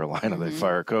wrong in Carolina. They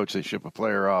fire a coach, they ship a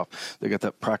player off, they got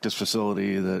that practice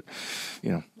facility that,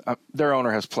 their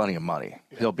owner has plenty of money.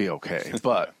 He'll be okay.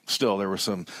 But still, there were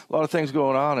a lot of things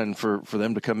going on, and for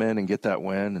them to come in and get that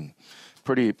win, and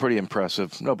pretty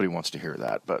impressive. Nobody wants to hear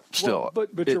that, but still. Well,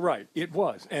 but you're right. It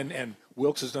was. And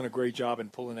Wilks has done a great job in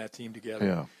pulling that team together.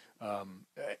 Yeah.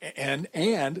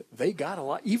 And they got a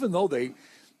lot, even though they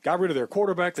got rid of their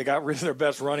quarterback, they got rid of their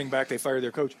best running back, they fired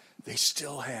their coach, they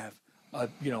still have a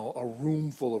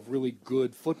room full of really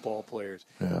good football players.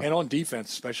 Yeah. And on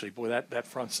defense especially, boy, that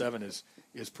front seven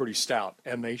is pretty stout,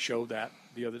 and they showed that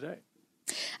the other day.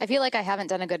 I feel like I haven't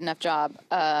done a good enough job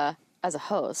as a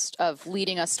host of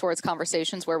leading us towards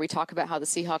conversations where we talk about how the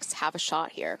Seahawks have a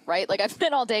shot here, right? Like, I've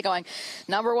been all day going,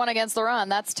 number one against the run,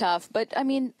 that's tough. But, I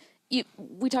mean,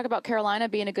 we talk about Carolina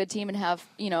being a good team and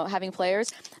having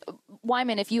players.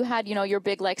 Wyman, if you had, your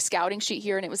big scouting sheet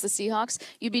here and it was the Seahawks,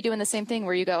 you'd be doing the same thing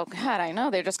where you go, God, I know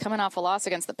they're just coming off a loss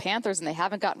against the Panthers and they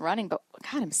haven't gotten running, but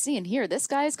God, I'm seeing here, this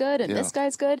guy's good and this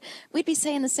guy's good. We'd be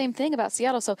saying the same thing about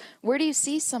Seattle. So where do you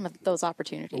see some of those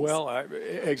opportunities? Well,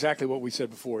 exactly what we said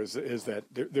before is that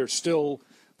there's still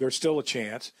a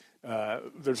chance.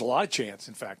 There's a lot of chance,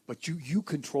 in fact, but you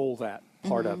control that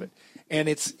part of it. And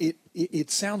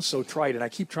it sounds so trite, and I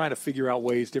keep trying to figure out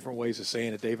different ways of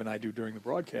saying it, Dave and I do during the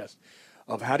broadcast,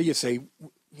 of how do you say,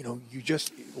 you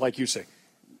just, like you say,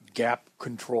 gap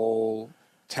control,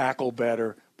 tackle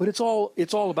better, but it's all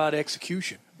about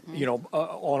execution.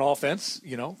 On offense,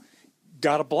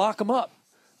 got to block them up.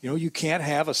 You can't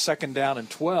have a 2nd down and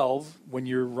 12 when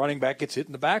your running back gets hit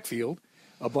in the backfield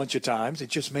a bunch of times. It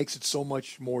just makes it so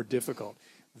much more difficult.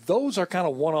 Those are kind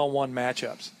of one-on-one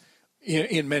matchups.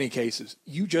 In many cases,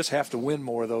 you just have to win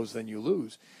more of those than you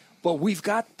lose. But we've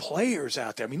got players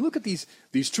out there. I mean, look at these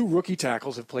 2 rookie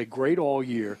tackles have played great all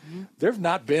year. There have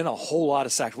not been a whole lot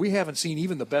of sacks. We haven't seen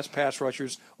even the best pass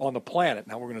rushers on the planet.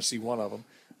 Now we're going to see one of them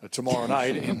tomorrow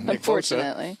night in Nick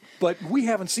Unfortunately. Bosa. But we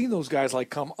haven't seen those guys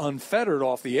come unfettered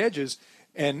off the edges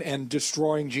and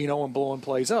destroying Geno and blowing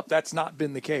plays up. That's not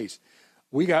been the case.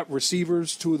 We got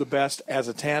receivers, 2 of the best as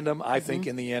a tandem, I think,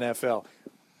 in the NFL.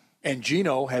 And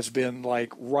Geno has been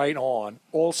right on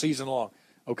all season long.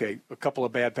 Okay, a couple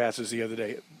of bad passes the other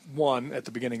day, one at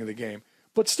the beginning of the game,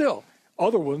 but still,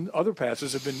 other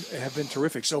passes have been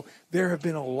terrific. So there have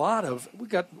been a lot of. We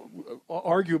got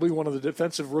arguably one of the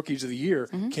defensive rookies of the year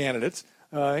candidates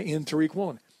in Tariq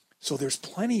Woolen. So there's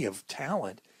plenty of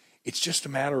talent. It's just a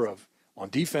matter of on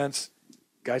defense,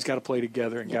 guys got to play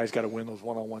together and guys got to win those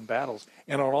one-on-one battles.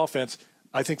 And on offense,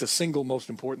 I think the single most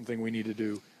important thing we need to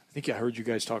do, I think I heard you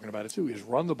guys talking about it too, is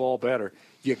run the ball better.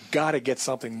 You got to get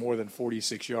something more than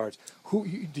 46 yards.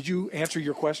 Did you answer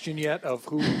your question yet of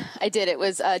who? I did. It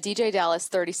was DJ Dallas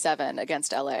 37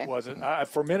 against LA. Was it?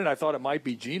 For a minute, I thought it might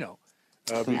be Geno.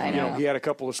 I know. He had a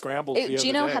couple of scrambles the other day.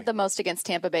 Geno had the most against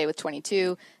Tampa Bay with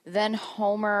 22. Then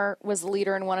Homer was the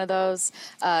leader in one of those.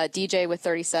 DJ with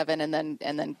 37, and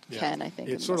then Ken, I think.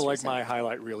 It's sort of like my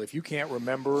highlight reel. If you can't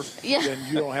remember, then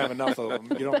you don't have enough of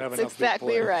them. You don't have enough big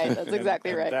players. Right. That's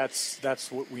exactly right.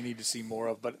 That's what we need to see more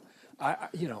of. But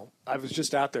I was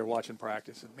just out there watching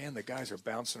practice, and man, the guys are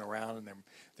bouncing around and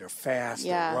they're fast,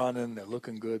 they're running, they're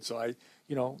looking good. So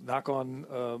knock on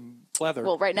leather.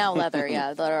 Well, right now leather,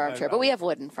 leather armchair, but we have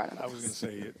wood in front of us. I was going to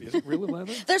say, is it really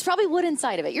leather? There's probably wood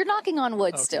inside of it. You're knocking on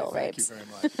wood still, right? Thank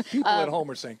you very much. People at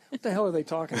home are saying, what the hell are they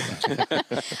talking about?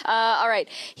 All right.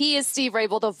 He is Steve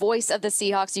Rabel, the voice of the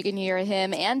Seahawks. You can hear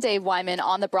him and Dave Wyman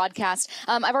on the broadcast.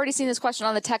 I've already seen this question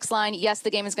on the text line. Yes,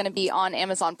 the game is going to be on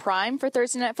Amazon Prime for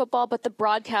Thursday Night Football, but the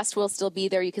broadcast will still be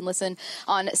there. You can listen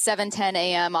on 7:10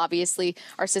 a.m., obviously,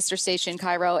 our sister station,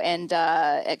 Cairo, and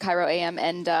at Cairo AM,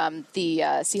 and the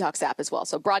Seahawks app as well.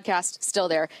 So broadcast still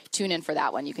there. Tune in for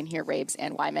that one. You can hear Rabes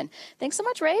and Wyman. Thanks so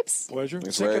much, Rabes. Pleasure.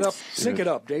 Sync it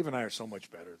up. Dave and I are so much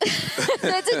better.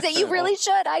 You really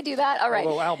should. I do that. All right.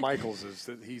 Although Al Michaels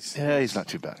he's not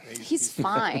too bad. He's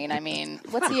fine. I mean,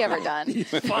 what's he ever done?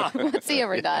 What's he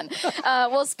ever done?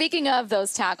 Well, speaking of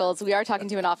those tackles, we are talking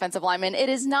to an offensive lineman. It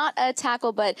is not a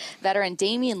tackle, but veteran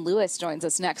Damian Lewis joins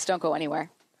us next. Don't go anywhere.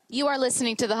 You are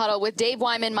listening to The Huddle with Dave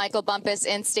Wyman, Michael Bumpus,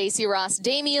 and Stacey Ross.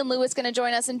 Damian Lewis going to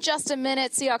join us in just a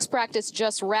minute. Seahawks practice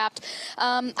just wrapped.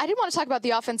 I didn't want to talk about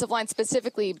the offensive line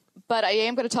specifically, but I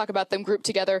am going to talk about them grouped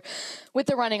together with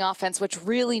the running offense, which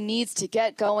really needs to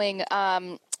get going.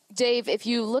 Dave, if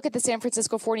you look at the San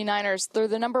Francisco 49ers, they're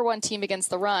the number one team against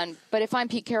the run. But if I'm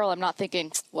Pete Carroll, I'm not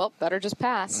thinking, well, better just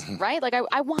pass, right? Like,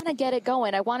 I want to get it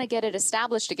going. I want to get it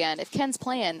established again. If Ken's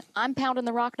playing, I'm pounding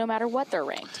the rock no matter what they're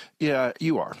ranked. Yeah,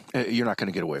 you are. You're not going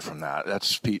to get away from that.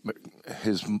 That's Pete,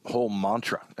 his whole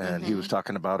mantra, and he was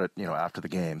talking about it, after the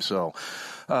game. So,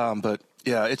 but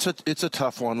yeah, it's a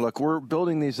tough one. Look, we're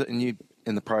building these, and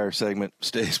in the prior segment,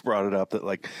 Stace brought it up that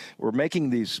we're making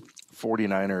these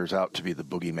 49ers out to be the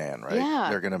boogeyman, right? Yeah.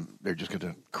 They're just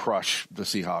gonna crush the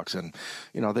Seahawks, and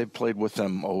they've played with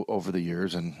them over the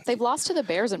years, and they've lost to the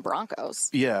Bears and Broncos.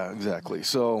 Yeah, exactly.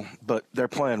 So, but they're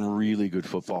playing really good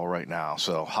football right now.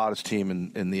 So, hottest team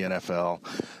in the NFL.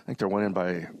 I think they're winning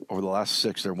over the last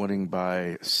 6. They're winning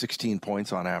by 16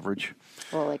 points on average.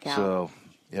 Holy cow! So,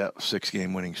 yeah,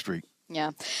 6-game winning streak.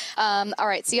 Yeah. All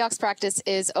right. Seahawks practice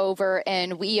is over,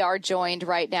 and we are joined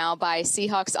right now by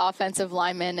Seahawks offensive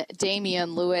lineman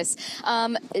Damian Lewis.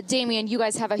 Damian, you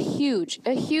guys have a huge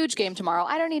game tomorrow.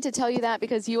 I don't need to tell you that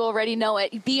because you already know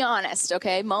it. Be honest,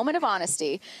 okay? Moment of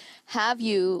honesty. Have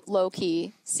you,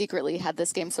 low-key, secretly had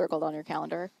this game circled on your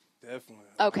calendar? Definitely.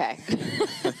 Okay.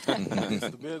 It's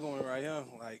the big one right here.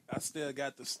 I still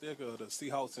got the sticker of the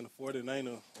Seahawks and the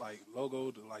 49er,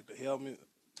 logo, the helmet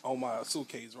on my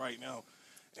suitcase right now.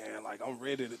 And, I'm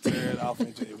ready to tear it off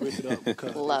and just rip it up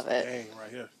because Love it's it. the game right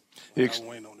here. I'm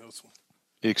waiting on this one.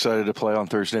 You excited to play on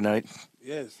Thursday night?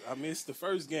 Yes. I missed the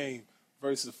first game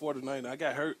versus the 49er. I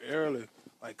got hurt early,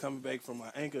 coming back from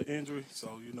my ankle injury.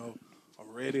 So,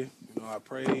 I'm ready. I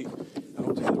prayed.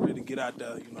 I'm just ready to get out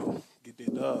there, get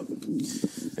that dub.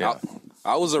 Yeah.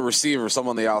 I was a receiver, some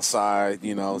on the outside,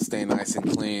 staying nice and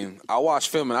clean. I watch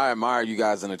film, and I admire you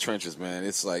guys in the trenches, man.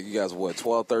 It's you guys,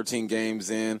 12, 13 games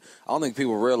in. I don't think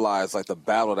people realize, the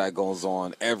battle that goes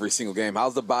on every single game.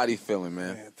 How's the body feeling,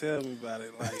 man? Man, tell me about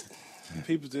it.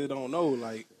 People just don't know.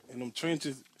 In them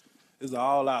trenches, it's an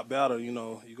all-out battle. You're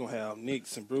going to have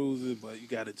nicks and bruises, but you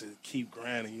got to just keep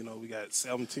grinding. We got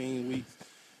 17 weeks,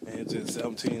 and just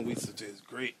 17 weeks of just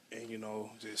grit and,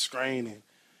 just straining.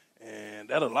 And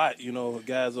that's a lot,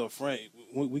 guys up front.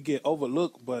 We get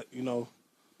overlooked, but,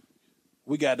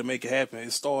 we got to make it happen.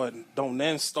 Don't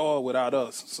nothing start without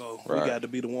us. So we got to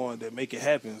be the one that make it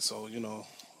happen. So,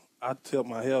 I tip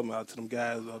my helmet out to them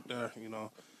guys up there,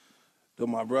 they're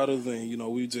my brothers,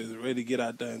 and, we just ready to get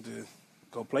out there and just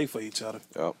go play for each other.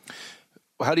 Yep.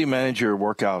 How do you manage your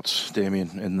workouts,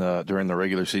 Damian, during the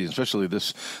regular season? Especially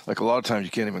this, a lot of times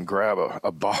you can't even grab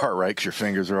a bar, right? Because your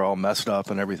fingers are all messed up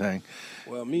and everything.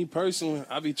 Well, me personally,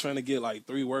 I be trying to get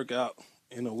 3 workouts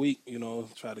in a week,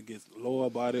 try to get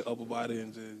lower body, upper body,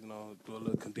 and just, do a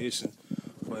little condition.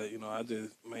 But, I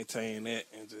just maintain that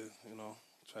and just,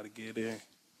 try to get in.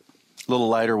 A little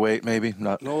lighter weight, maybe?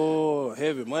 Not. No,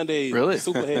 heavy. Monday, Really?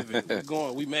 Super heavy.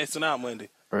 We maxing out Monday.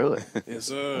 Really? Yes,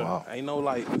 sir. Wow. Ain't no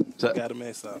light. Got to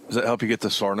max out. Does that help you get the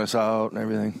soreness out and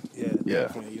everything? Yeah,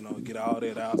 definitely. Get all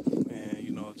that out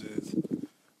and, just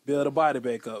build the body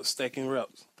back up, stacking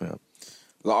reps. Yeah.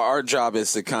 Well, our job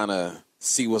is to kind of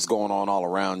see what's going on all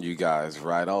around you guys,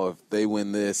 right? Oh, if they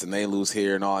win this and they lose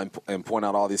here and all, and point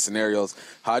out all these scenarios.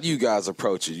 How do you guys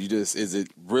approach it? Is it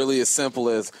really as simple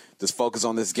as just focus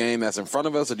on this game that's in front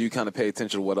of us, or do you kind of pay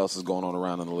attention to what else is going on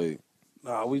around in the league?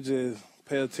 Nah, we just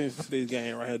pay attention to this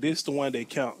game right here. This is the one that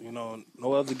count.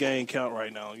 No other game count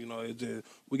right now. It just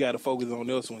we got to focus on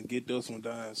this one, get this one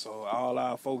done. So all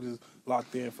our focus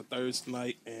locked in for Thursday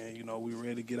night, and we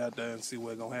ready to get out there and see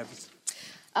what's gonna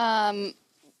happen.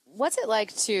 What's it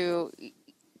like to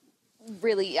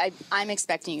really, I'm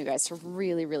expecting you guys to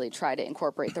really, really try to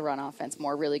incorporate the run offense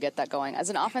more, really get that going. As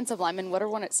an offensive lineman, what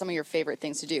are some of your favorite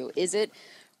things to do? Is it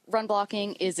run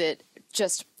blocking? Is it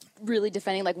just really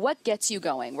defending? What gets you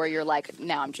going where you're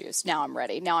now I'm juiced, now I'm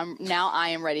ready, now I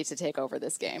am ready to take over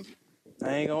this game?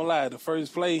 I ain't gonna lie, the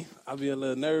first play, I be a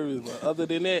little nervous, but other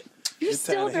than that, You're it's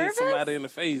time still to hit nervous? somebody in the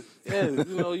face. Yeah,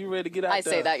 you ready to get out I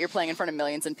there. say that you're playing in front of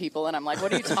millions of people, and I'm like,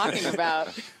 what are you talking about?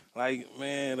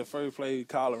 Man, the first play, we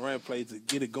call a run play to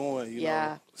get it going, you Yeah.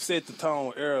 know. Set the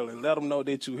tone early, let them know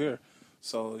that you're here.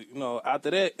 So,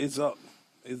 after that, it's up.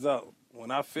 It's up.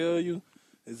 When I feel you,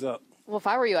 it's up. Well, if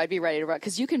I were you, I'd be ready to run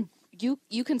because you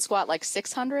can squat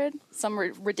 600, some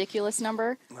ridiculous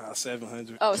number.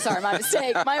 700. Oh, sorry, my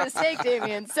mistake. My mistake,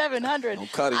 Damian. 700.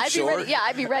 Don't cut it I'd short. be ready. Yeah,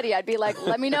 I'd be ready. I'd be like,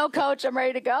 let me know, coach. I'm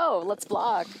ready to go. Let's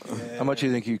block. How much do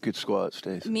you think you could squat,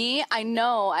 Stace? Me, I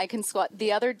know I can squat.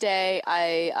 The other day,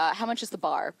 how much is the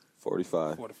bar?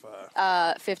 45.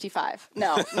 55.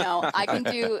 No. I can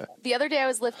do. The other day I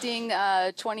was lifting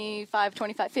 25,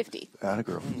 50. Atta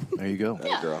girl. There you go.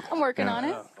 Yeah, girl. I'm working on it.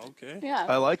 Yeah, okay. Yeah.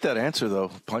 I like that answer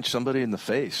though. Punch somebody in the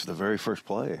face the very first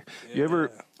play. You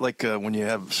ever like when you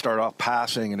have start off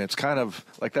passing and it's kind of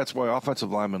like that's why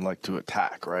offensive linemen like to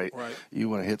attack, right? Right. You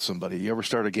want to hit somebody. You ever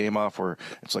start a game off where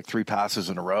it's like 3 passes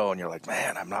in a row and you're like,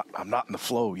 man, I'm not in the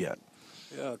flow yet.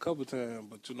 Yeah, a couple times,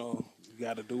 but you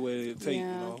got to do what it takes.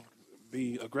 Yeah.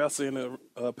 Be aggressive in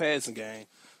the passing game.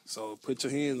 So put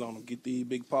your hands on them, get these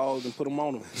big paws, and put them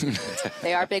on them.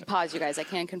 They are big paws, you guys. I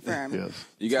can confirm. Yes.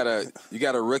 You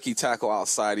got a rookie tackle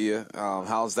outside of you.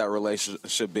 How's that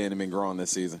relationship been growing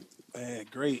this season? Man,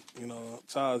 great.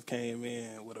 Charles came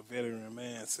in with a veteran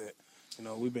mindset.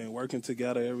 We've been working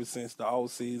together ever since the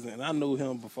off season, and I knew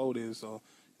him before this. So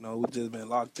we've just been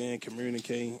locked in,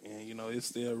 communicating, and it's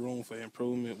still room for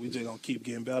improvement. We just gonna keep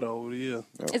getting better over the year.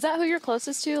 Is that who you're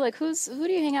closest to? Like, who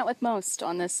do you hang out with most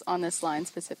on this line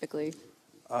specifically?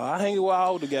 I hang with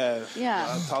all the guys. Yeah.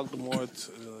 I talk to more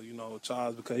to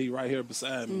Charles because he right here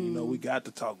beside me. We got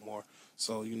to talk more.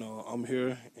 So I'm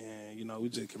here, and we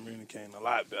just communicating a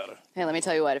lot better. Hey, let me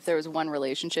tell you what. If there was one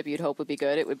relationship you'd hope would be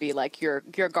good, it would be like your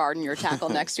guard and your tackle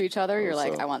next to each other. You're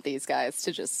like, I want these guys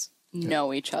to just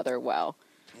know each other well.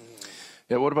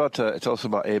 Yeah, what about tell us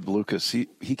about Abe Lucas?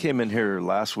 He came in here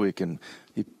last week and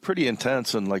he's pretty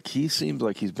intense and like he seems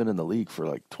like he's been in the league for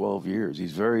like 12 years.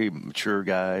 He's a very mature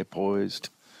guy, poised.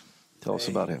 Tell us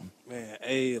about him. Man,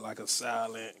 Abe like a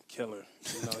silent killer.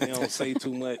 He don't say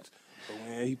too much, but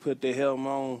when he put the helmet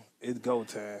on, it's go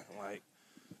time. Like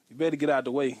you better get out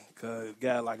the way because a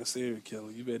guy like a serial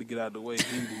killer, you better get out the way.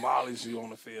 He demolishes you on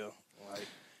the field. Like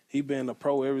he been a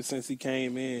pro ever since he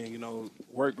came in.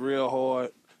 Worked real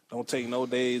hard. Don't take no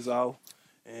days off.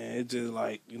 And it just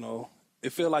like, it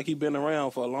feel like he been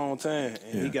around for a long time.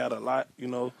 And he got a lot, he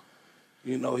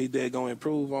did going to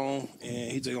improve on.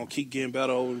 And he just going to keep getting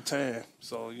better over the time.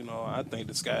 So, I think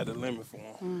the sky's the limit for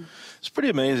him. It's pretty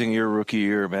amazing your rookie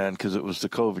year, man, because it was the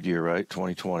COVID year, right,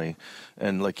 2020.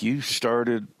 And, like, you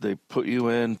started, they put you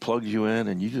in, plugged you in,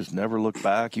 and you just never looked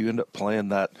back. You end up playing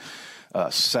that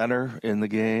center in the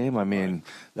game. I mean,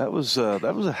 that was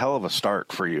a hell of a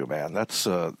start for you, man. That's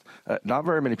not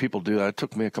very many people do that. It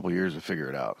took me a couple years to figure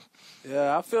it out.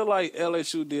 Yeah, I feel like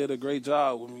LSU did a great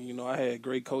job with me. I had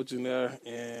great coaching there,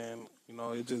 and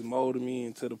it just molded me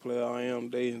into the player I am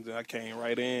today. And I came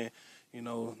right in,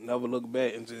 never looked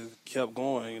back and just kept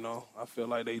going. I feel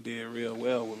like they did real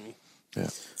well with me. Yeah.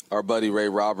 Our buddy Ray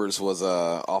Roberts was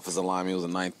offensive lineman. He was a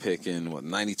 9th pick in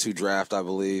 92 draft, I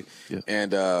believe. Yeah.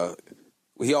 And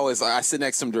I sit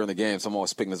next to him during the game, so I'm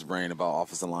always picking his brain about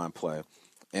offensive line play.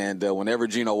 And whenever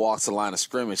Gino walks the line of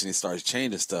scrimmage and he starts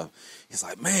changing stuff, he's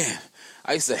like, man,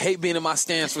 I used to hate being in my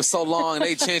stance for so long, and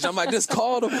they changed. I'm like, just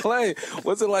call the play.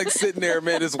 What's it like sitting there,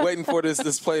 man, just waiting for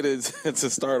this play to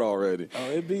start already?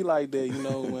 Oh, it be like that,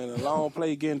 when a long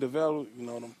play getting developed,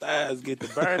 them thighs get to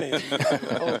burning.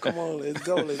 Oh, come on, let's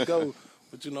go.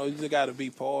 But, you just got to be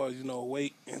paused,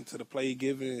 wait into the play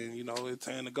given, and, it's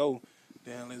time to go.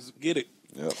 Then let's get it.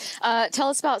 Yep. Tell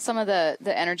us about some of the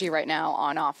energy right now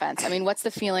on offense. I mean, what's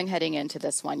the feeling heading into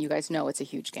this one? You guys know it's a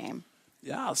huge game.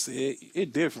 Y'all see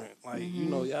it different. Like,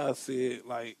 y'all see it,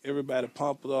 like, everybody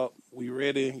pumped up. We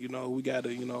ready. We got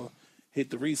to, hit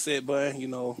the reset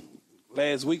button.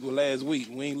 Last week was last week.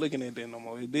 We ain't looking at that no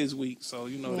more. It's this week. So,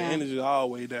 the energy is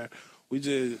always there. We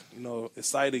just,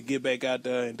 excited to get back out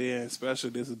there, and then especially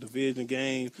this is a division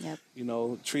game,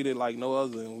 treat it like no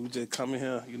other, and we just come in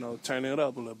here, turn it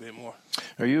up a little bit more.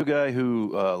 Are you a guy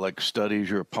who, studies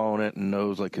your opponent and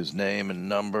knows, like, his name and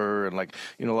number? And, like,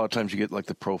 a lot of times you get, like,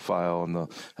 the profile and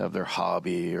they'll have their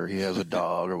hobby or he has a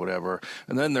dog or whatever.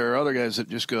 And then there are other guys that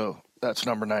just go, that's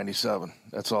number 97.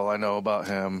 That's all I know about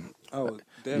him. Oh,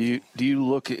 definitely. Do you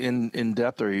look in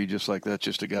depth, or are you just like, that's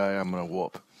just a guy I'm going to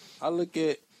whoop? I look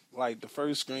at, like, the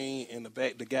first screen and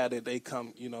the guy that they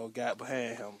come, got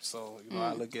behind him. So,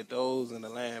 I look at those and the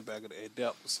linebacker at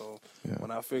depth. So,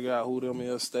 when I figure out who them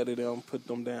is, study them, put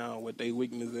them down, what their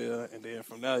weakness is, and then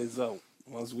from there it's up.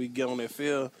 Once we get on that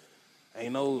field,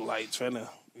 ain't no, like, trying to,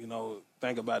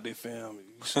 think about that film.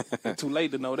 It's too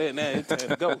late to know that now. It's time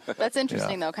to go. That's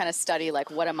interesting, though, kind of study,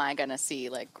 like, what am I going to see,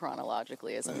 like,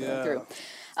 chronologically as I'm going through.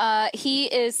 He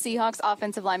is Seahawks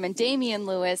offensive lineman Damien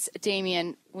Lewis.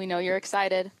 Damien, we know you're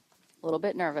excited. A little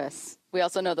bit nervous. We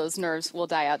also know those nerves will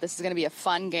die out. This is going to be a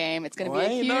fun game. It's going to be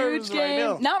a huge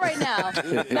game. Not right now.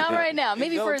 Not right now.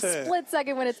 Maybe for a split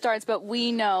second when it starts, but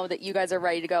we know that you guys are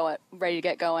ready to go, ready to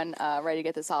get going, ready to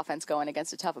get this offense going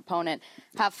against a tough opponent.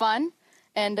 Have fun.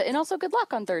 And also good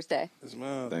luck on Thursday. Yes,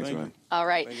 man. Thanks, Thank man. you. All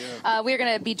right. Thank you. We're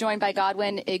going to be joined by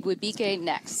Godwin Igwebuike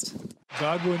next.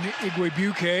 Godwin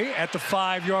Igwebuike at the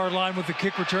 5-yard line with the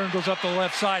kick return, goes up the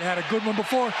left side, had a good one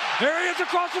before. There he is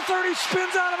across the 30,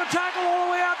 spins out of a tackle all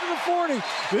the way out to the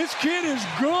 40. This kid is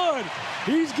good.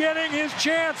 He's getting his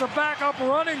chance, a backup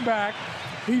running back.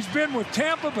 He's been with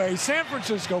Tampa Bay, San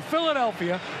Francisco,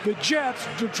 Philadelphia, the Jets,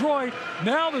 Detroit,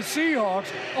 now the Seahawks.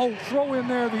 Oh, throw in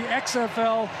there the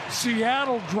XFL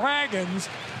Seattle Dragons.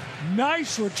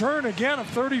 Nice return again of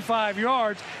 35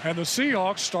 yards, and the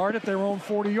Seahawks start at their own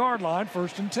 40-yard line,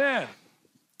 1st and 10.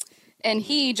 And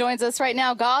he joins us right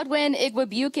now. Godwin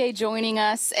Igwebuike joining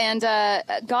us. And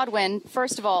Godwin,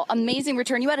 first of all, amazing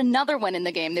return. You had another one in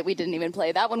the game that we didn't even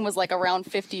play. That one was like around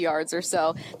 50 yards or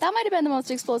so. That might have been the most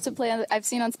explosive play I've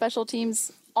seen on special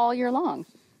teams all year long.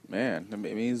 Man, it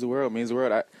means the world. It means the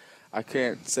world. I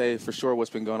can't say for sure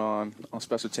what's been going on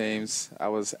special teams. I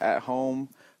was at home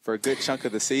for a good chunk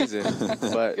of the season,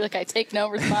 but You're like, I take no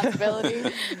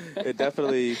responsibility. it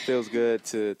definitely feels good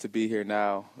to be here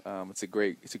now. It's a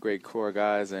great core of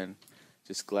guys, and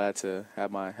just glad to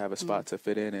have a spot to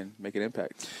fit in and make an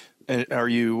impact. And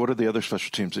what are the other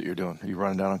special teams that you're doing? Are you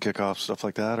running down on kickoffs, stuff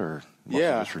like that, or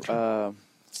Yeah,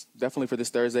 definitely for this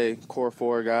Thursday, core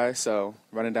 4 guy. So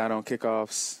running down on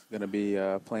kickoffs, going to be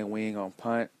playing wing on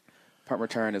punt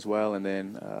return as well, and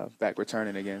then back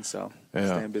returning again. So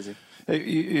staying busy. Hey,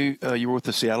 you were with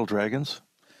the Seattle Dragons?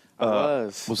 I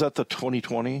was. Was that the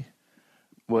 2020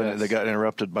 when they got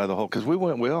interrupted by the whole? Because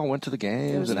we all went to the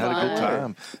games and had a good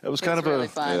time. It was kind of really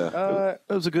fun.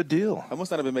 it was a good deal. I must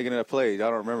not have been making enough plays. I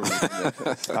don't remember.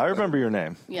 I remember your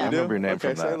name. Yeah. I remember your name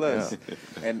Okay, from that. say less.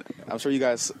 Yeah. And I'm sure you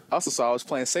guys also saw I was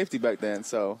playing safety back then,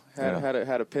 so had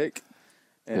a pick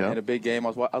and a big game. I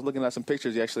was looking at some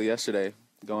pictures actually yesterday,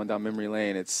 going down memory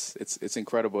lane. It's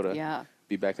incredible to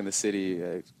be back in the city.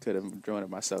 I could have joined it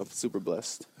myself. Super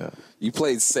blessed. Yeah. You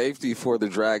played safety for the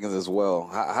Dragons as well.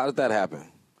 How did that happen?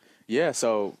 Yeah,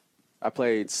 so I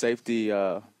played safety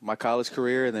my college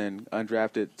career, and then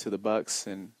undrafted to the Bucks.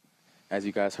 And as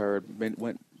you guys heard,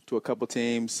 went to a couple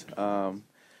teams.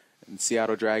 In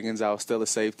Seattle Dragons, I was still a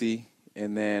safety.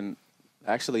 And then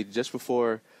actually just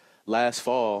before last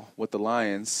fall with the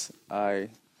Lions, I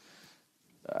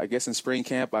guess in spring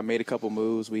camp, I made a couple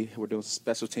moves. We were doing some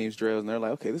special teams drills, and they're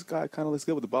like, okay, this guy kind of looks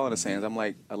good with the ball in his hands. I'm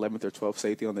like 11th or 12th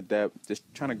safety on the depth, just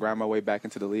trying to grind my way back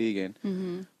into the league.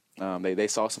 And they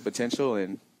saw some potential,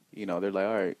 and, they're like,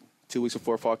 all right, 2 weeks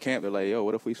before fall camp, they're like, yo,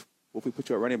 what if we put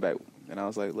you at running back? And I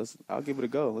was like, I'll give it a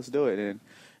go. Let's do it. And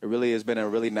it really has been a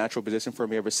really natural position for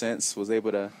me ever since. Was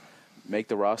able to make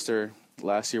the roster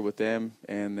last year with them,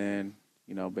 and then,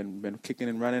 been kicking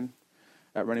and running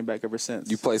at running back ever since.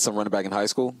 You played some running back in high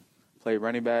school? Played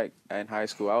running back in high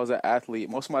school. I was an athlete.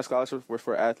 Most of my scholarships were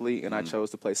for athlete, and I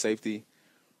chose to play safety.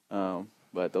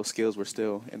 But those skills were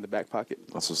still in the back pocket.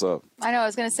 That's what's up. I know. I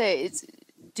was going to say,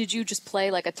 did you just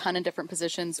play like a ton of different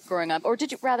positions growing up? Or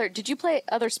did you play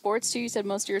other sports too? You said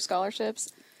most of your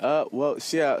scholarships? Well,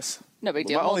 yeah. No big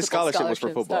deal. My only Multiple scholarship was for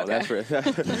football. Okay. That's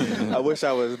right. I wish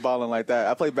I was balling like that.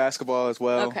 I played basketball as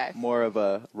well. Okay. More of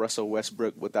a Russell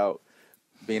Westbrook without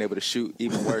being able to shoot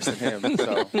even worse than him.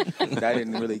 So that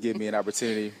didn't really give me an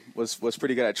opportunity. Was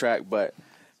pretty good at track, but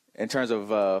in terms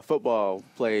of football,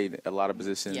 played a lot of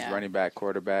positions: running back,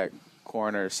 quarterback,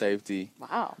 corner, safety.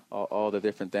 Wow. All the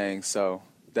different things. So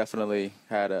definitely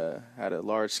had a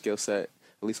large skill set,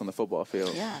 at least on the football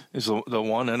field. Yeah. He's the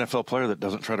one NFL player that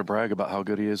doesn't try to brag about how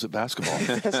good he is at basketball.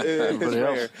 It's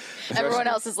rare. Everyone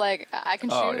else is like, I can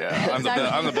shoot. Oh, yeah.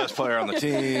 I'm the best player on the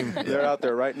team. They're out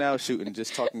there right now shooting,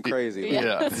 just talking crazy.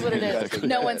 Yeah, that's what it is.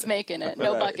 No one's making it.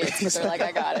 No buckets, but they're like,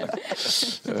 I got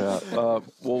it. Yeah.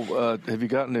 Have you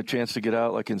gotten a chance to get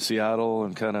out like in Seattle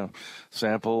and kind of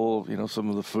sample, some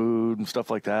of the food and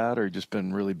stuff like that, or you just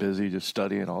been really busy just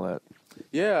studying all that?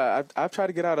 Yeah, I've tried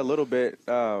to get out a little bit.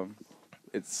 When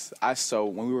I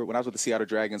was with the Seattle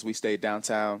Dragons, we stayed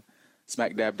downtown,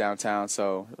 smack dab downtown.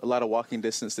 So a lot of walking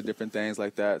distance to different things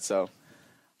like that. So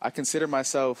I consider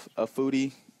myself a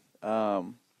foodie.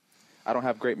 I don't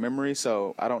have great memory,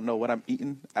 so I don't know what I'm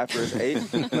eating after it's ate,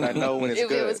 but I know when it's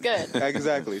good. It was good.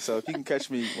 Exactly. So if you can catch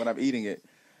me when I'm eating it,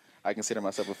 I consider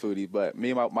myself a foodie. But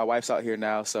me and my wife's out here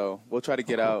now, so we'll try to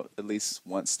get out at least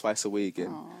once, twice a week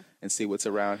and see what's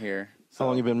around here. So, How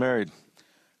long you been married?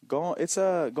 It's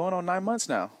going on 9 months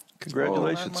now.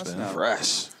 Congratulations, man. now.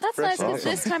 Fresh. That's Fresh nice because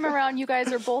awesome. this time around you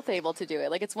guys are both able to do it.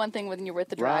 Like it's one thing when you're with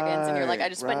the Dragons and you're like,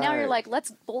 but now you're like,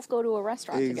 let's both go to a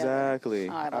restaurant together. Exactly.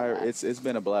 Oh, I love that. It's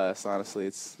been a blast, honestly.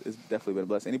 It's definitely been a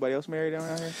blast. Anybody else married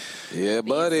around here? Yeah,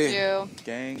 buddy. Me too.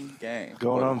 Gang.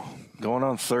 Going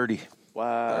on 30.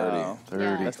 Wow. 30.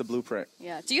 Yeah. That's the blueprint.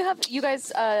 Yeah. Do you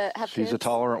guys have She's kids? a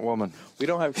tolerant woman. We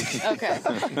don't have Okay.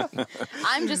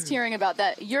 I'm just hearing about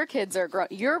that. Your kids are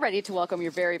you're ready to welcome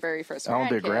your very, very first I want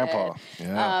to be a grandkid. grandpa.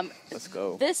 Yeah. Let's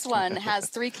go. This one has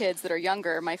 3 kids that are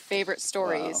younger. My favorite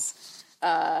stories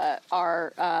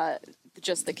are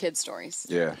just the kid stories.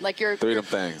 Yeah. Like your 3 of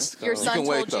them things. Your You son can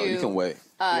wait, told though. you. You can wait.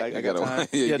 I You gotta got time.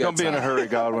 wait. You Yeah, got don't be in a time. hurry,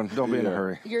 Godwin. Don't be in a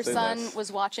hurry. Your son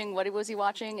was watching. What was he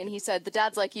watching? And he said, "The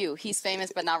dad's like you. He's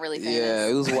famous, but not really famous." Yeah,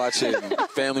 he was watching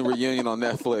Family Reunion on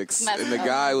Netflix, and the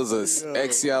guy was a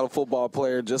ex-Seattle football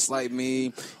player just like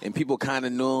me, and people kind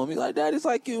of knew him. He's like, "Daddy's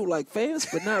like you, like famous,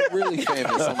 but not really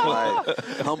famous." I'm like,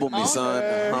 "Humble me, son.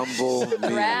 Humble me."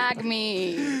 Drag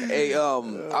me. Hey,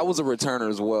 I was a returner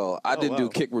as well. I didn't do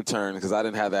kick return because I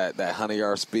didn't have that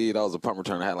 100-yard speed. I was a punt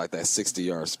returner. I had like that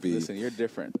 60-yard speed. Listen, you're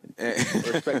different.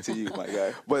 Respect to you, my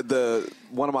guy. But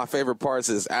one of my favorite parts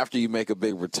is after you make a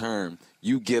big return,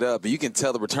 you get up and you can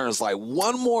tell the returner's like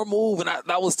one more move, and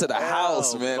that was to the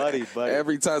house, man. buddy.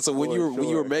 Every time. So when you were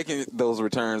sure. making those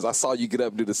returns, I saw you get up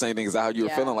and do the same thing. Is that how you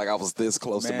were feeling? Like I was this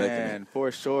close to making it. Man, for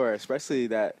sure. Especially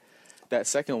that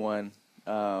second one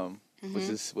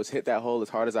was hit that hole as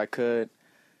hard as I could,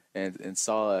 and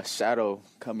saw a shadow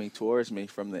coming towards me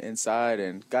from the inside,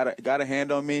 and got a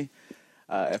hand on me.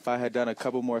 If I had done a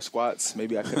couple more squats,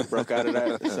 maybe I could have broke out of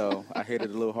that. So I hit it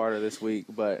a little harder this week.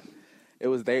 But it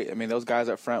was those guys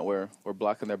up front were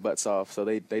blocking their butts off. So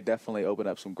they definitely opened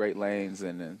up some great lanes.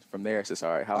 And then from there, it's just,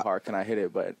 all right, how hard can I hit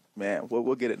it? But, man,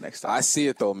 we'll get it next time. I see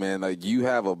it, though, man. Like, you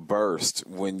have a burst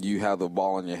when you have the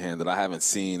ball in your hand that I haven't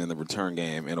seen in the return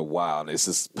game in a while. It's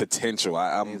just potential.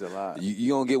 It means a lot.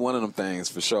 You're going to get one of them things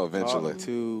for sure eventually. Talk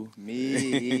to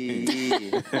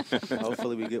me.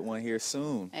 Hopefully we get one here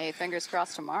soon. Hey, fingers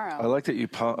crossed tomorrow. I like that you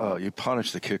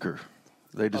punish the kicker.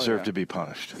 They deserve to be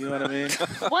punished. You know what I mean?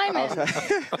 Wyman.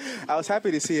 I was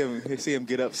happy to see him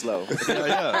get up slow.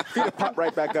 Yeah. He'd pop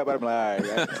right back up. I'm like,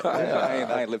 all right,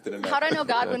 I ain't lifted enough. How do I know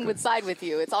Godwin would side with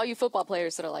you? It's all you football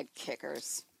players that are like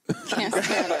kickers. Can't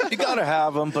stand it. You got to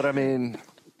have them, but I mean,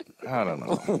 I don't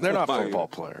know. They're not football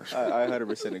players. I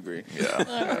 100% agree. Yeah.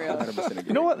 100% agree.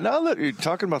 You know what? Now that you're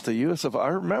talking about the USF, I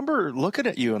remember looking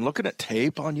at you and looking at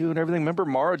tape on you and everything. Remember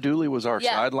Mara Dooley was our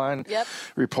sideline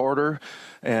reporter,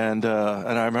 and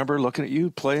I remember looking at you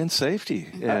playing safety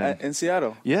in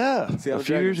Seattle. Yeah, Seattle a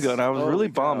few years Dragons. ago, and I was really Holy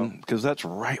cow. bummed because that's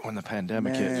right when the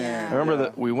pandemic hit. Yeah. I remember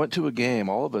that we went to a game,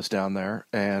 all of us down there,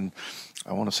 and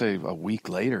I want to say a week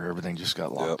later, everything just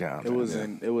got locked down.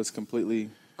 It was completely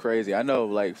crazy. I know,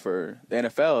 like, for the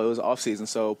NFL, it was off season,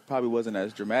 so probably wasn't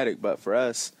as dramatic. But for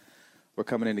us, we're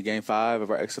coming into Game 5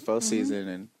 of our XFL season,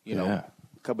 and a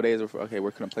couple days before, we're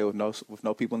going to play with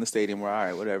no people in the stadium. We're all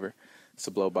right, whatever. It's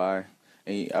a blow by.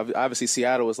 And obviously,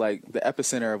 Seattle was like the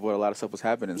epicenter of what a lot of stuff was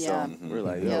happening. Yeah. So we're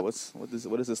like, yo, what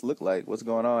does this look like? What's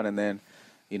going on? And then,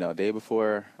 day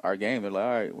before our game, they're like,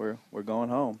 all right, we're going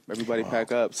home. Everybody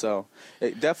pack up. So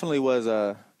it definitely was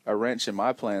a wrench in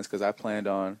my plans because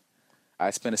I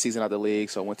spent a season out of the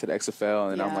league, so I went to the XFL,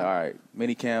 and then I'm like, all right,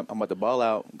 mini camp. I'm about to ball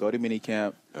out, go to mini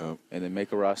camp, and then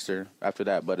make a roster after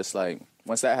that. But it's like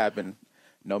once that happened,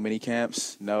 no mini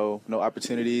camps, no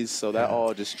opportunities, so that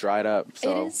all just dried up.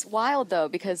 So It is wild, though,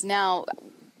 because now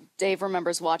Dave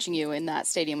remembers watching you in that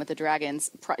stadium with the Dragons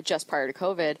just prior to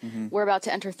COVID. Mm-hmm. We're about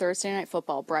to enter Thursday Night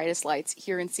Football, brightest lights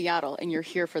here in Seattle, and you're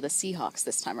here for the Seahawks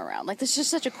this time around. Like, this is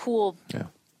just such a cool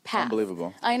path.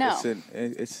 unbelievable. I know.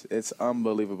 It's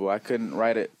unbelievable. I couldn't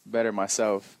write it better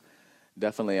myself.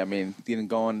 Definitely. I mean, getting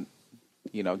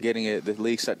the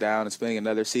league shut down and spending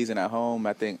another season at home,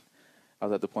 I think I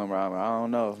was at the point where I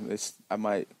don't know.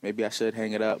 Maybe I should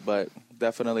hang it up, but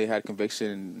definitely had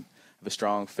conviction, have a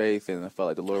strong faith, and I felt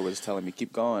like the Lord was telling me,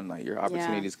 keep going. Like, your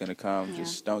opportunity is going to come.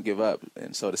 Just don't give up.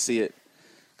 And so to see it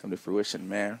come to fruition,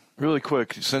 man. Really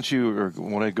quick, since you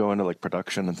want to go into like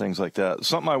production and things like that,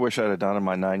 something I wish I'd have done in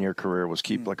my 9-year career was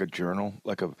keep like a journal,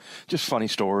 just funny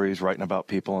stories, writing about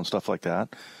people and stuff like that.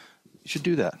 You should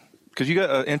do that because you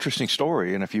got an interesting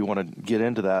story, and if you want to get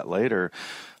into that later,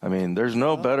 I mean, there's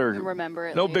no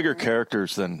bigger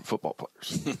characters than football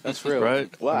players. That's real,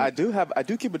 right? Well, I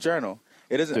do keep a journal.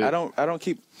 It isn't. Dude. I don't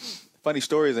keep funny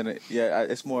stories in it. Yeah,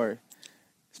 it's more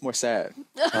sad.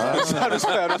 I'm just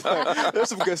playing. There's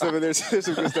some good stuff in there. There's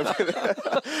some good stuff in there.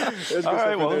 There's good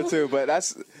stuff in there too. But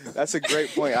that's a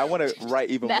great point. I want to write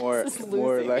even more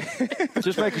like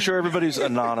just making sure everybody's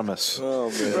anonymous. Oh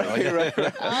man, right.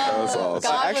 That's awesome.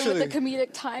 Godwin with the comedic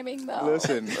timing, though.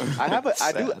 Listen,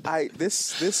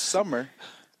 this summer,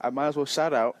 I might as well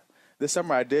shout out. This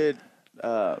summer I did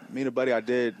me and a buddy. I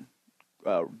did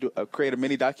create a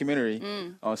mini documentary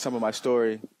on some of my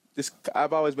story.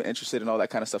 I've always been interested in all that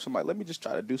kind of stuff. So I'm like, let me just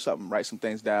try to do something, write some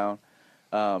things down.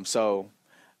 So,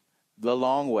 The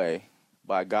Long Way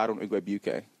by Godwin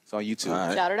Igwebuike. It's on YouTube. All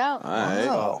right. Shout it out. All right.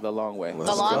 Wow. The Long Way. The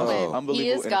Long Way. He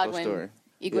Unbelievable is NFL Godwin story.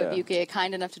 Igwebuike,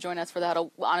 kind enough to join us for the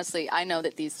huddle. Honestly, I know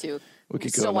that these two We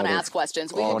could go still want to another ask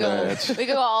questions. We all could go. night. We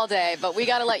could go all day, but we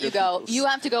got to let you go. You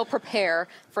have to go prepare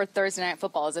for Thursday Night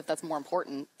Football, as if that's more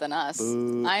important than us.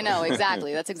 Boo. I know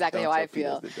exactly. That's exactly Don't how tell I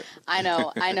feel. Pete I did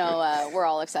that. I know. We're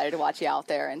all excited to watch you out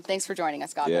there, and thanks for joining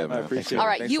us, Godwin. Yeah, I man. appreciate it. All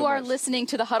right, Thanks you so are much. listening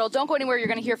to The Huddle. Don't go anywhere. You're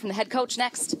going to hear from the head coach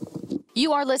next.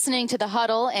 You are listening to The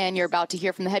Huddle, and you're about to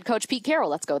hear from the head coach, Pete Carroll.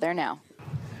 Let's go there now.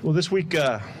 Well, this week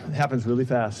happens really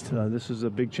fast. This is a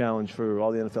big challenge for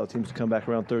all the NFL teams to come back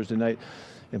around Thursday night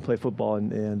and play football,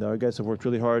 and our guys have worked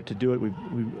really hard to do it.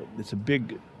 It's a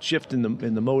big shift in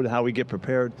the mode of how we get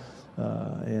prepared,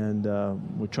 and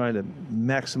we're trying to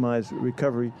maximize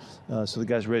recovery so the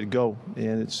guys are ready to go.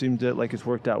 And it seemed like it's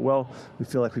worked out well. We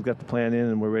feel like we've got the plan in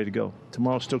and we're ready to go.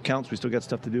 Tomorrow still counts. We still got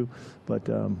stuff to do, but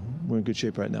we're in good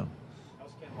shape right now.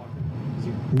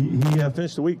 He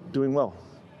finished the week doing well.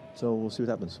 So we'll see what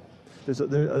happens.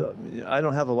 I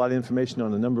don't have a lot of information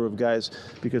on the number of guys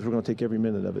because we're going to take every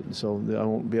minute of it. So I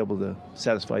won't be able to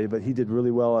satisfy you. But he did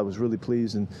really well. I was really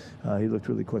pleased, and he looked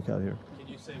really quick out here. Can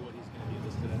you say what he's going to be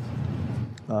listed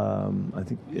as? I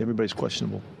think everybody's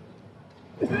questionable.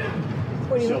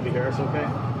 Shelby Harris, okay?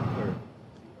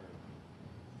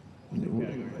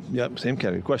 Yep, same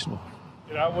category, questionable.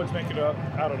 Did Outwoods make it out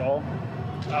at all?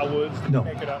 Outwoods No,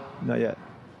 make it out? not yet.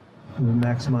 We're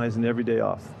maximizing every day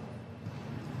off.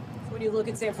 When you look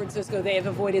at San Francisco, they have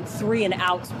avoided 3 and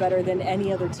outs better than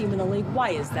any other team in the league. Why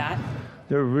is that?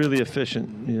 They're really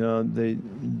efficient. You know,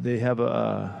 they have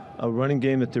a running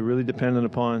game that they're really dependent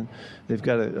upon. They've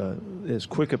got as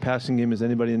quick a passing game as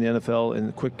anybody in the NFL,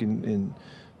 and quick and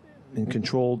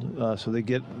controlled. So they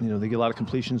get a lot of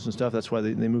completions and stuff. That's why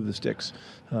they move the sticks.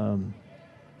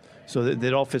 So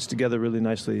it all fits together really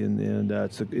nicely, and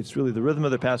it's really the rhythm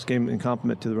of their pass game in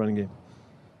complement to the running game.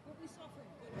 What we saw from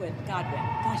Goodwin, Godwin,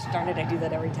 gosh darn it, I do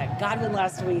that every time. Godwin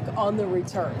last week on the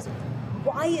returns.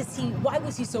 Why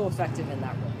was he so effective in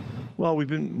that role? Well,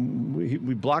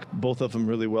 we blocked both of them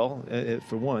really well,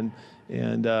 for one,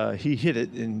 and he hit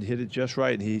it just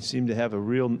right. He seemed to have a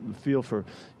real feel for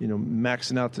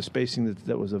maxing out the spacing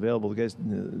that was available. The guys,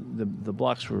 the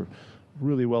blocks were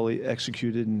really well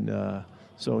executed, and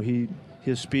so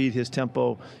his speed, his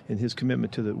tempo, and his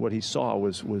commitment to what he saw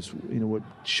was what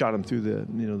shot him through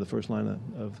the first line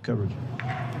of coverage.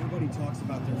 Everybody talks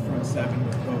about their front seven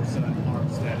with Bosa and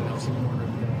Armstead and Nelson Warner.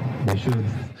 They should. In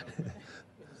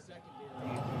the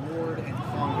secondary, Ward and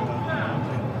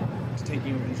Fonga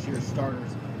taking over this year's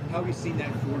starters. How have you seen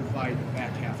that fortified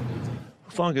back half of the team?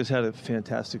 Fonga's had a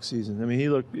fantastic season. I mean, he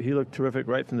looked terrific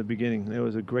right from the beginning. It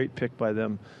was a great pick by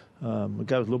them. A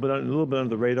guy was a little bit under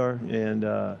the radar, and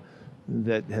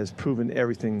that has proven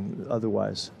everything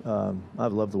otherwise.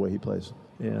 I've loved the way he plays,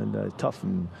 and tough,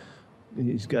 and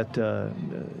he's got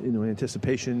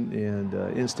anticipation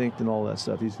and instinct and all that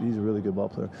stuff. He's a really good ball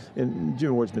player, and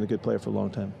Jimmy Ward's been a good player for a long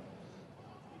time.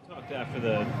 You talked after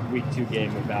the Week 2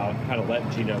 game about how to let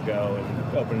Geno go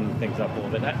and open things up a little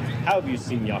bit. How have you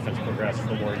seen the offense progress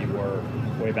from where you were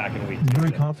way back in Week 2?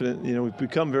 Very confident. We've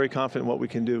become very confident in what we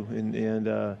can do,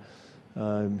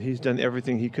 and he's done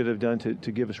everything he could have done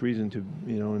to give us reason to,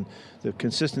 and the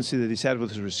consistency that he's had with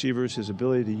his receivers, his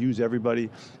ability to use everybody.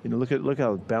 Look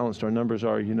how balanced our numbers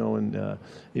are, and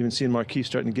even seeing Marquise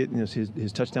starting to get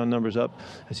his touchdown numbers up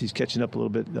as he's catching up a little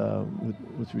bit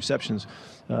with receptions.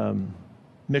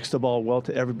 Mixed the ball well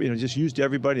to everybody, just used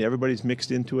everybody. Everybody's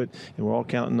mixed into it, and we're all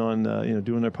counting on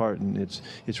doing their part. And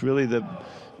it's really the.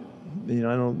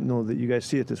 I don't know that you guys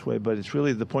see it this way, but it's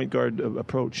really the point guard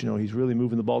approach. He's really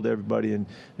moving the ball to everybody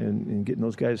and getting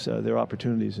those guys their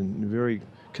opportunities, and very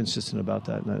consistent about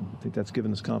that. And I think that's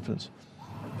given us confidence.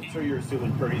 I'm sure you're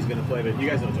assuming Purdy's going to play, but you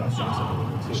guys know Josh Johnson a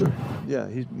little bit too. Sure.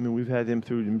 Yeah, we've had him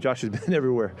through. Josh has been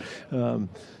everywhere, and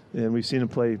we've seen him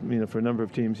play. For a number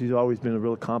of teams. He's always been a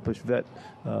real accomplished vet.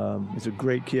 He's a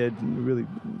great kid, really,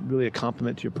 really a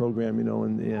compliment to your program.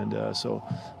 So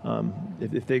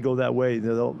if they go that way,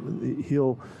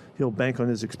 he'll bank on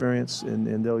his experience,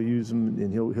 and they'll use him,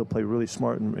 and he'll play really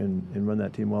smart and run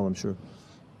that team well, I'm sure.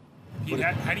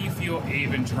 How do you feel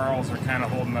Abe and Charles are kind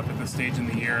of holding up at this stage in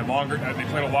the year? They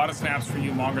played a lot of snaps for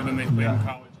you, longer than they played in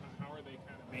college. How are they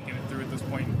kind of making it through at this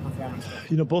point in performance?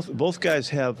 Both guys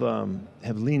have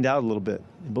leaned out a little bit.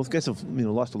 Both guys have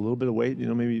lost a little bit of weight.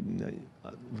 Maybe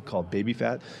we call it baby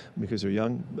fat because they're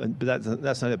young, but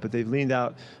that's not it. But they've leaned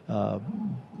out.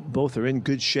 Both are in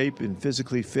good shape and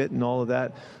physically fit and all of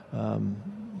that.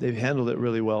 They've handled it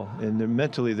really well, and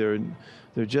mentally they're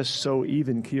they're just so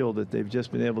even-keeled that they've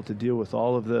just been able to deal with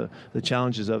all of the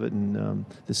challenges of it. And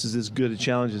this is as good a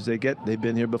challenge as they get. They've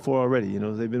been here before already. You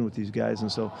know, they've been with these guys.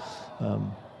 And so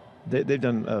they've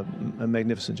done a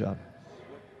magnificent job.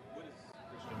 What has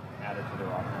Christian added to their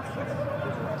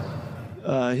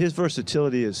offense? His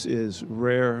versatility is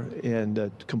rare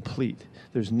and complete.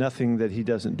 There's nothing that he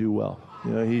doesn't do well.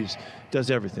 You know, he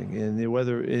does everything, and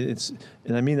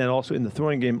and I mean that also in the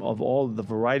throwing game of all the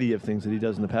variety of things that he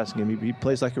does in the passing game. He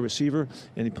plays like a receiver,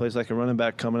 and he plays like a running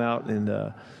back coming out, and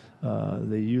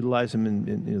they utilize him, and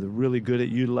you know, they're really good at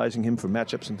utilizing him for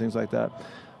matchups and things like that.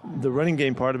 The running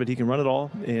game part of it, he can run it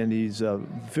all, and he's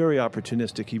very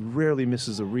opportunistic. He rarely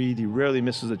misses a read. He rarely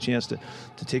misses a chance to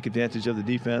take advantage of the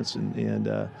defense,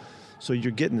 and so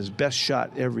you're getting his best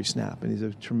shot every snap, and he's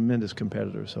a tremendous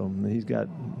competitor. So he's got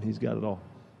it all.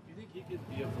 Do you think he could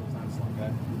be a full-time slot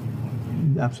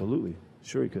guy? Absolutely,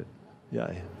 sure he could. Yeah.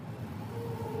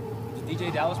 Does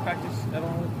DJ Dallas practice at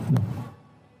all? No.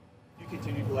 You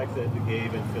continue to like the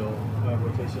Gabe and Phil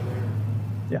rotation there?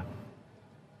 Yeah.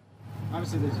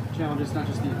 Obviously, there's challenges, not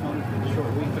just the opponent for the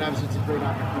short week, but obviously it's a great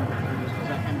opportunity. Is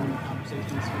that kind of one of the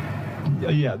conversations?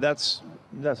 Yeah,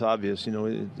 that's obvious. You know,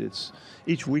 it's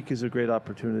each week is a great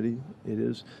opportunity. It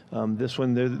is. This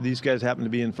one, these guys happen to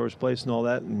be in first place and all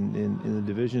that in the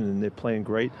division, and they're playing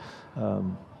great.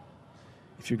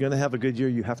 If you're going to have a good year,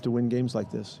 you have to win games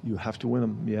like this. You have to win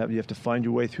them. You have to find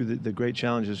your way through the great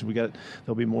challenges.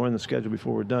 There'll be more on the schedule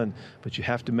before we're done, but you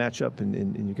have to match up,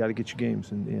 and you got to get your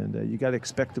games, and you got to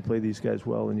expect to play these guys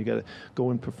well, and you got to go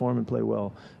and perform and play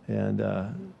well. And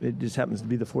it just happens to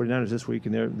be the 49ers this week,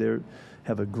 and they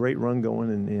have a great run going,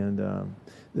 and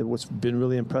what's been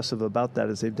really impressive about that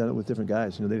is they've done it with different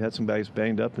guys. You know, they've had some guys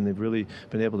banged up, and they've really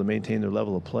been able to maintain their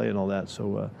level of play and all that.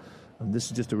 So. This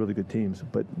is just a really good team,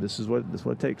 but this is what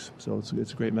it takes. So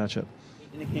it's a great matchup.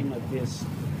 In a game like this,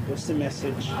 what's the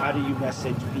message? How do you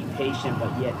message be patient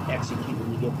but yet execute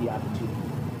when you get the opportunity?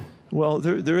 Well,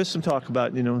 there is some talk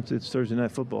about, you know, it's Thursday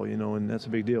night football, you know, and that's a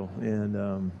big deal. And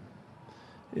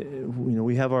you know,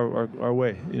 we have our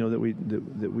way, you know, that we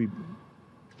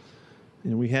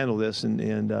we handle this,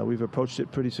 and we've approached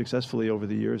it pretty successfully over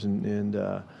the years, and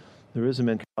there is a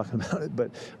mentor talking about it,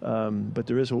 but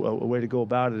there is a way to go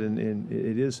about it, and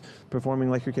it is performing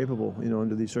like you're capable, you know,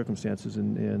 under these circumstances,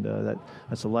 and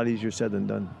that's a lot easier said than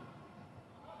done.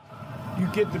 You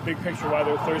get the big picture why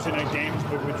they're Thursday night games,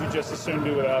 but would you just as soon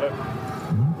do without it?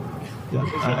 Yeah,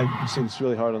 I think it's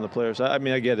really hard on the players. I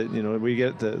mean, I get it. You know, we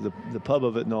get the pub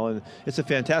of it and all, and it's a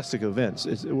fantastic event.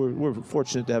 We're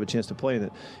fortunate to have a chance to play in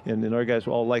it, and our guys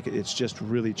all like it. It's just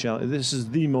really challenging. This is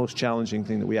the most challenging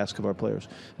thing that we ask of our players,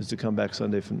 is to come back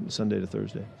Sunday to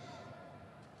Thursday.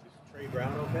 Is Trey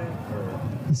Brown okay?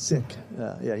 He's sick.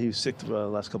 Yeah, he was sick the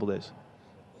last couple days.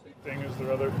 Same thing as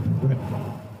the other. What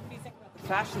do you think about the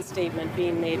fashion statement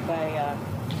being made by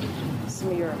some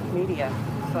of your media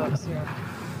folks here?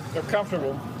 They're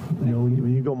comfortable. You know,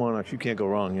 when you go Monarchs, you can't go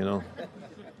wrong, you know.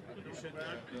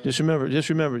 Just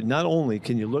remember, not only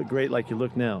can you look great like you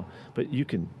look now, but you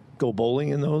can go bowling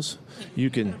in those. You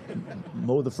can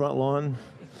mow the front lawn.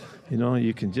 You know,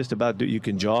 you can just about you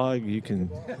can jog. You can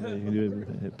do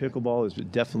it. Pickleball is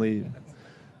definitely,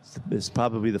 it's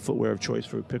probably the footwear of choice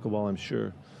for pickleball, I'm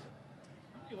sure.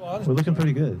 We're looking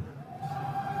pretty good.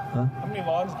 Huh? How many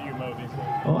lawns do you mow these days?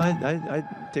 Oh, I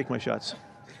take my shots.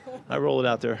 I roll it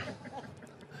out there.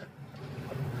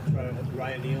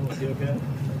 Ryan Neal, is he okay?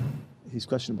 He's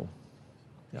questionable.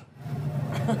 Yeah.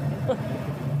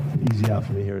 Easy out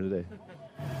for me here today.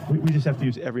 We just have to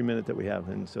use every minute that we have,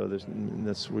 and so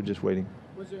we're just waiting.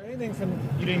 Was there anything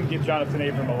you didn't give Jonathan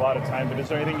Abram a lot of time, but is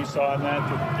there anything you saw in that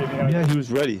that gave you? Yeah, he was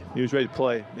ready. He was ready to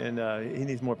play, and he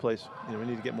needs more plays. You know, we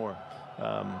need to get more.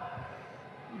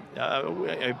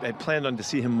 I planned on to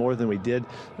see him more than we did,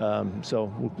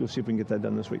 so we'll see if we can get that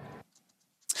done this week.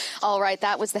 All right,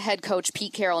 that was the head coach,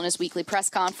 Pete Carroll, in his weekly press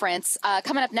conference.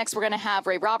 Coming up next, we're going to have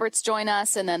Ray Roberts join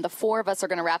us, and then the four of us are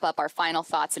going to wrap up our final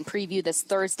thoughts and preview this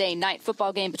Thursday night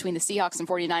football game between the Seahawks and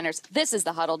 49ers. This is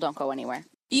The Huddle. Don't go anywhere.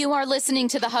 You are listening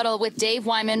to The Huddle with Dave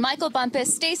Wyman, Michael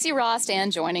Bumpus, Stacey Rost,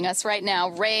 and joining us right now,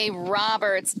 Ray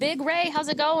Roberts. Big Ray, how's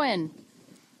it going?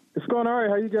 It's going all right.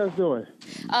 How you guys doing?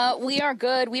 We are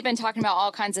good. We've been talking about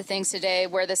all kinds of things today,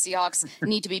 where the Seahawks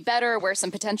need to be better, where some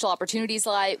potential opportunities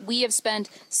lie. We have spent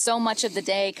so much of the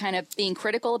day kind of being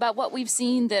critical about what we've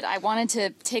seen that I wanted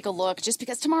to take a look, just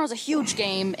because tomorrow's a huge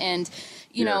game and,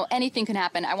 you know, anything can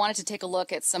happen. I wanted to take a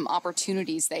look at some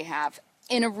opportunities they have.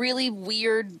 In a really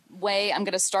weird way, I'm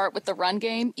going to start with the run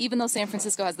game. Even though San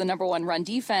Francisco has the #1 run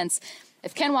defense,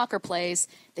 if Ken Walker plays,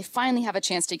 they finally have a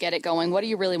chance to get it going. What do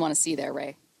you really want to see there,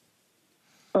 Ray?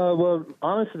 Well,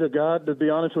 honestly to God, to be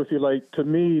honest with you, like to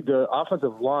me, the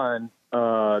offensive line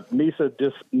needs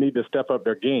to step up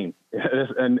their game,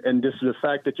 and just the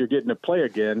fact that you're getting to play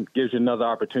again gives you another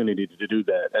opportunity to do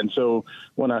that. And so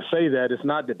when I say that, it's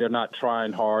not that they're not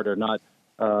trying hard or not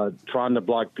trying to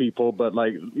block people, but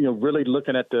like really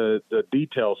looking at the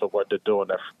details of what they're doing,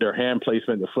 their hand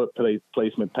placement, the foot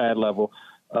placement, pad level.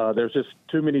 There's just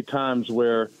too many times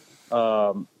where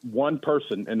one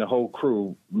person in the whole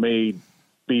crew may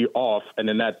be off, and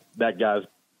then that guy's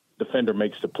defender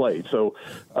makes the play. So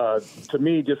to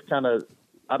me, just kind of,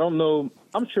 I don't know,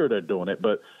 I'm sure they're doing it,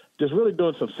 but just really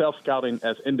doing some self-scouting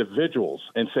as individuals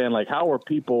and saying, like, how are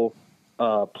people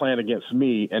playing against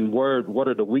me, and what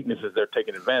are the weaknesses they're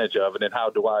taking advantage of, and then how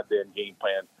do I then game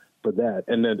plan for that?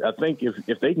 And then I think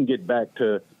if they can get back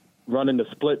to running the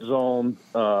split zone,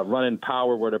 running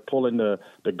power where they're pulling the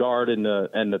guard and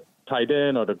the tight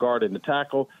end or the guard and the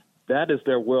tackle, that is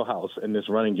their wheelhouse in this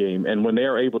running game. And when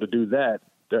they're able to do that,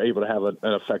 they're able to have an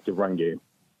effective run game.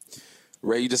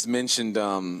 Ray, you just mentioned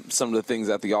some of the things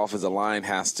that the offensive line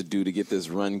has to do to get this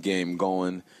run game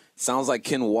going. Sounds like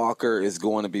Ken Walker is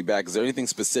going to be back. Is there anything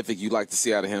specific you'd like to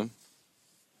see out of him?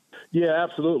 Yeah,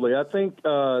 absolutely. I think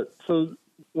so.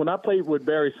 When I played with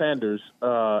Barry Sanders,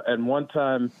 and one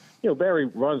time, Barry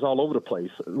runs all over the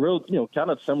place. Real, kind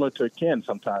of similar to Ken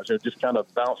sometimes. They're just kind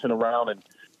of bouncing around and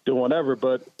doing whatever.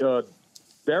 But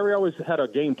Barry always had a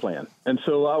game plan, and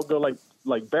so I'll go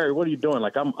like Barry, what are you doing?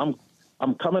 Like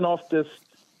I'm coming off this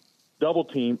double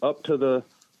team up to the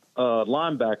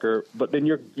linebacker, but then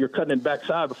you're cutting it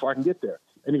backside before I can get there.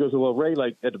 And he goes, well, Ray,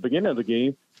 like at the beginning of the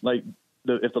game, like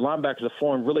if the linebackers are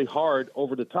flowing really hard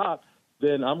over the top,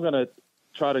 then I'm gonna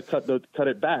try to cut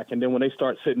it back. And then when they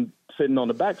start sitting on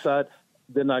the backside,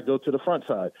 then I go to the front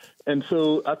side. And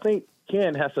so I think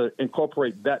Ken has to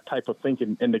incorporate that type of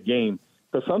thinking in the game.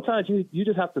 Because sometimes you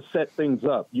just have to set things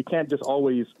up. You can't just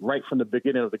always, right from the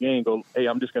beginning of the game, go, hey,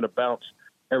 I'm just going to bounce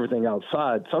everything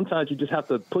outside. Sometimes you just have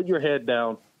to put your head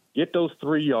down, get those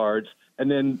 3 yards, and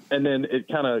then it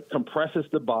kind of compresses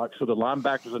the box. So the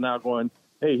linebackers are now going,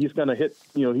 hey, he's going to hit,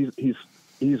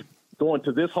 he's going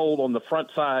to this hole on the front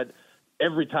side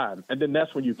every time. And then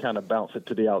that's when you kind of bounce it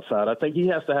to the outside. I think he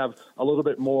has to have a little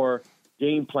bit more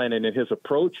game planning in his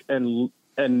approach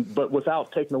but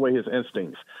without taking away his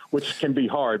instincts, which can be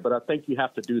hard. But I think you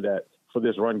have to do that for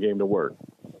this run game to work.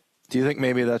 Do you think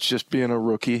maybe that's just being a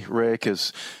rookie, Ray?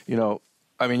 Because,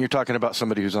 I mean, you're talking about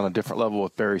somebody who's on a different level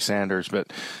with Barry Sanders,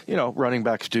 but, running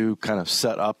backs do kind of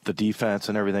set up the defense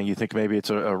and everything. You think maybe it's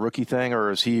a rookie thing,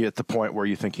 or is he at the point where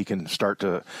you think he can start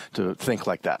to think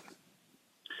like that?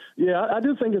 Yeah, I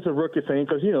do think it's a rookie thing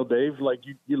because, Dave, like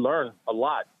you learn a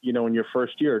lot, in your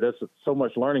first year. There's so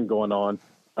much learning going on.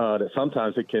 That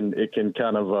sometimes it can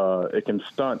kind of it can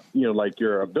stunt like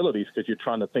your abilities because you're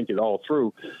trying to think it all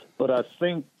through. But I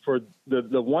think for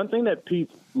the one thing that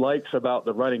Pete likes about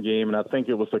the running game, and I think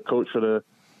it was the coach for the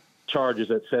Chargers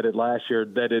that said it last year,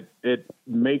 that it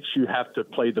makes you have to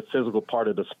play the physical part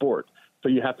of the sport. So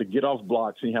you have to get off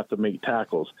blocks and you have to make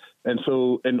tackles. And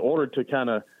so in order to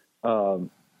kind of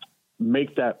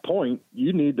make that point,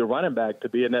 you need the running back to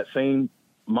be in that same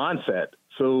mindset.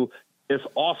 So it's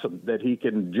awesome that he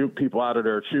can juke people out of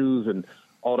their shoes and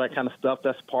all that kind of stuff.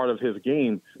 That's part of his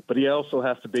game. But he also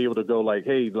has to be able to go like,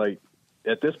 hey, like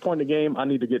at this point in the game, I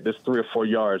need to get this 3 or 4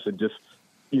 yards and just,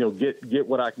 get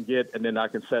what I can get. And then I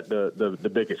can set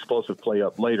the big explosive play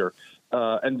up later.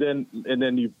 And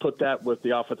then you put that with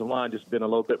the offensive line just being a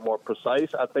little bit more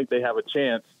precise. I think they have a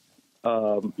chance,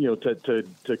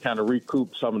 to kind of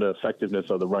recoup some of the effectiveness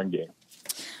of the run game.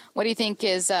 What do you think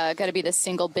is going to be the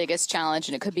single biggest challenge,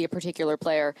 and it could be a particular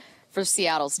player, for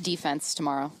Seattle's defense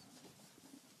tomorrow?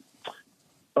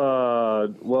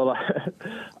 Well,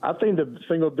 I think the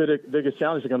single biggest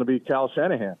challenge is going to be Kyle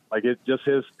Shanahan. Like it's just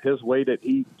his way that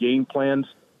he game plans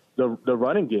the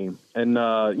running game. And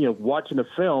watching the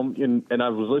film, and I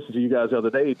was listening to you guys the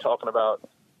other day talking about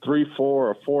 3-4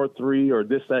 or 4-3 or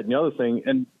this, that, and the other thing.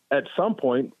 And at some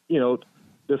point,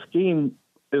 the scheme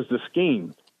is the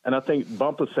scheme. And I think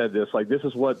Bumpus said this, like, this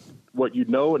is what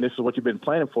and this is what you've been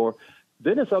planning for.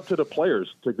 Then it's up to the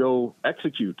players to go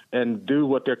execute and do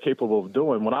what they're capable of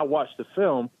doing. When I watched the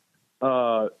film,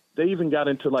 they even got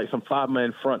into, like, some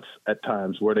 5-man fronts at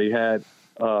times where they had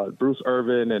Bruce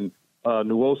Irvin and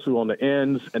Nwosu on the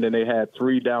ends, and then they had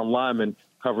 3 down linemen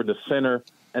cover the center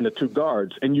and the 2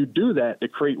 guards. And you do that to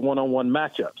create one-on-one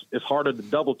matchups. It's harder to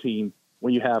double team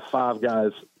when you have 5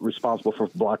 guys responsible for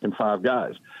blocking 5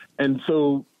 guys. And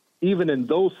so even in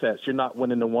those sets, you're not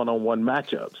winning the one-on-one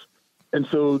matchups. And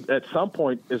so at some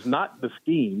point, it's not the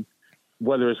scheme,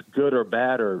 whether it's good or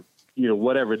bad or,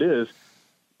 whatever it is.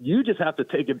 you just have to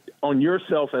take it on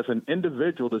yourself as an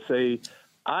individual to say,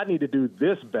 I need to do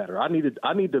this better. I need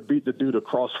to beat the dude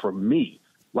across from me.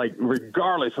 Like,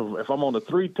 regardless of if I'm on the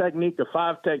 3 technique, the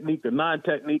 5 technique, the 9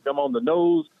 technique, I'm on the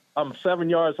nose, I'm 7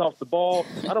 yards off the ball.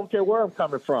 I don't care where I'm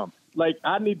coming from. Like,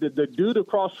 I need the dude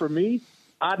across from me,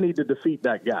 I need to defeat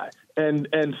that guy.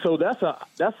 And so that's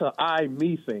a I,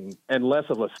 me thing and less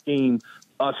of a scheme,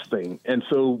 us thing. And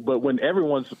so, but when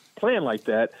everyone's playing like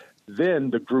that, then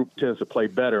the group tends to play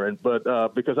better.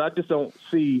 But because I just don't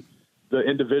see the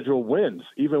individual wins.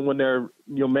 Even when they're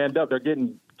manned up, they're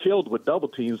getting killed with double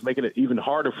teams, making it even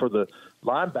harder for the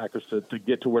linebackers to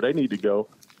get to where they need to go.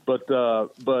 But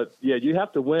yeah, you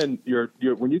have to win your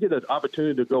when you get an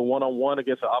opportunity to go one-on-one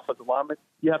against an offensive lineman,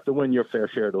 you have to win your fair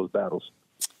share of those battles.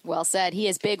 Well said. He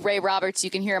is Big Ray Roberts. You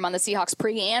can hear him on the Seahawks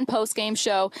pre- and post-game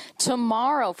show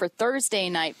tomorrow for Thursday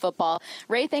Night Football.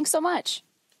 Ray, thanks so much.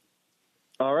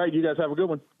 All right, you guys have a good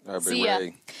one. See ya.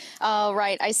 All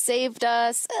right, I saved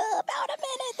us about a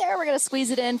minute there. We're going to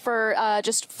squeeze it in for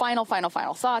just final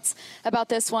thoughts about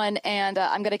this one, and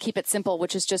I'm going to keep it simple,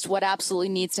 which is just what absolutely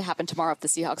needs to happen tomorrow if the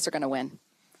Seahawks are going to win.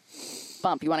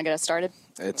 Bump, you want to get us started?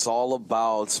 It's all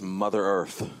about Mother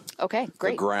Earth. Okay,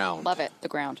 great. The ground. Love it, the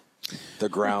ground. The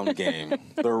ground game.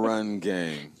 The run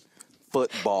game.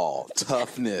 Football.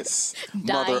 Toughness.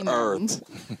 Diamond. Mother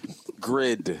Earth.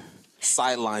 Grid.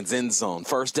 Sidelines, end zone,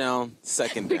 first down,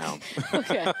 second down.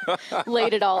 Okay,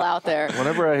 laid it all out there.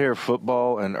 Whenever I hear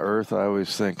football and earth, I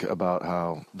always think about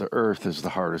how the earth is the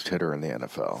hardest hitter in the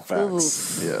NFL.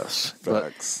 Facts. Oof. Yes.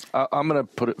 Facts. But I'm going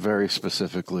to put it very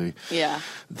specifically. Yeah.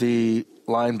 The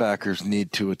linebackers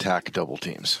need to attack double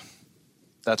teams.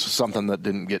 That's something that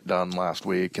didn't get done last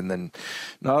week. And then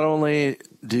not only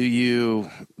do you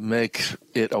make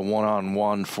it a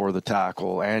one-on-one for the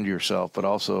tackle and yourself, but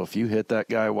also if you hit that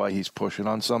guy while he's pushing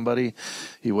on somebody,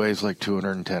 he weighs like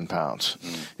 210 pounds.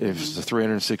 If it's a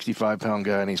 365-pound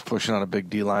guy and he's pushing on a big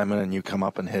D lineman and you come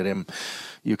up and hit him,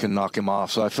 you can knock him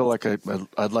off. So I feel like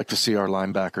I'd like to see our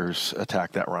linebackers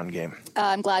attack that run game.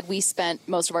 I'm glad we spent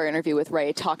most of our interview with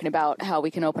Ray talking about how we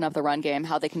can open up the run game,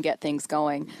 how they can get things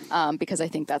going, because I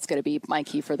think that's going to be my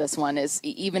key for this one is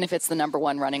even if it's the number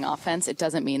one running offense, it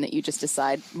doesn't mean that you just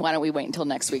decide, why don't we wait until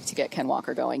next week to get Ken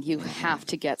Walker going? You have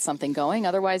to get something going.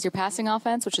 Otherwise, your passing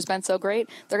offense, which has been so great,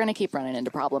 they're going to keep running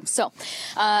into problems. So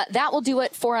that will do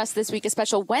it for us this week, a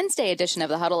special Wednesday edition of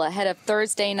The Huddle ahead of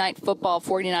Thursday Night Football.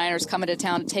 49ers coming to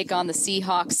town to take on the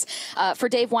Seahawks. For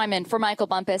Dave Wyman, for Michael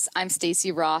Bumpus, I'm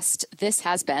Stacey Rost. This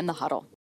has been The Huddle.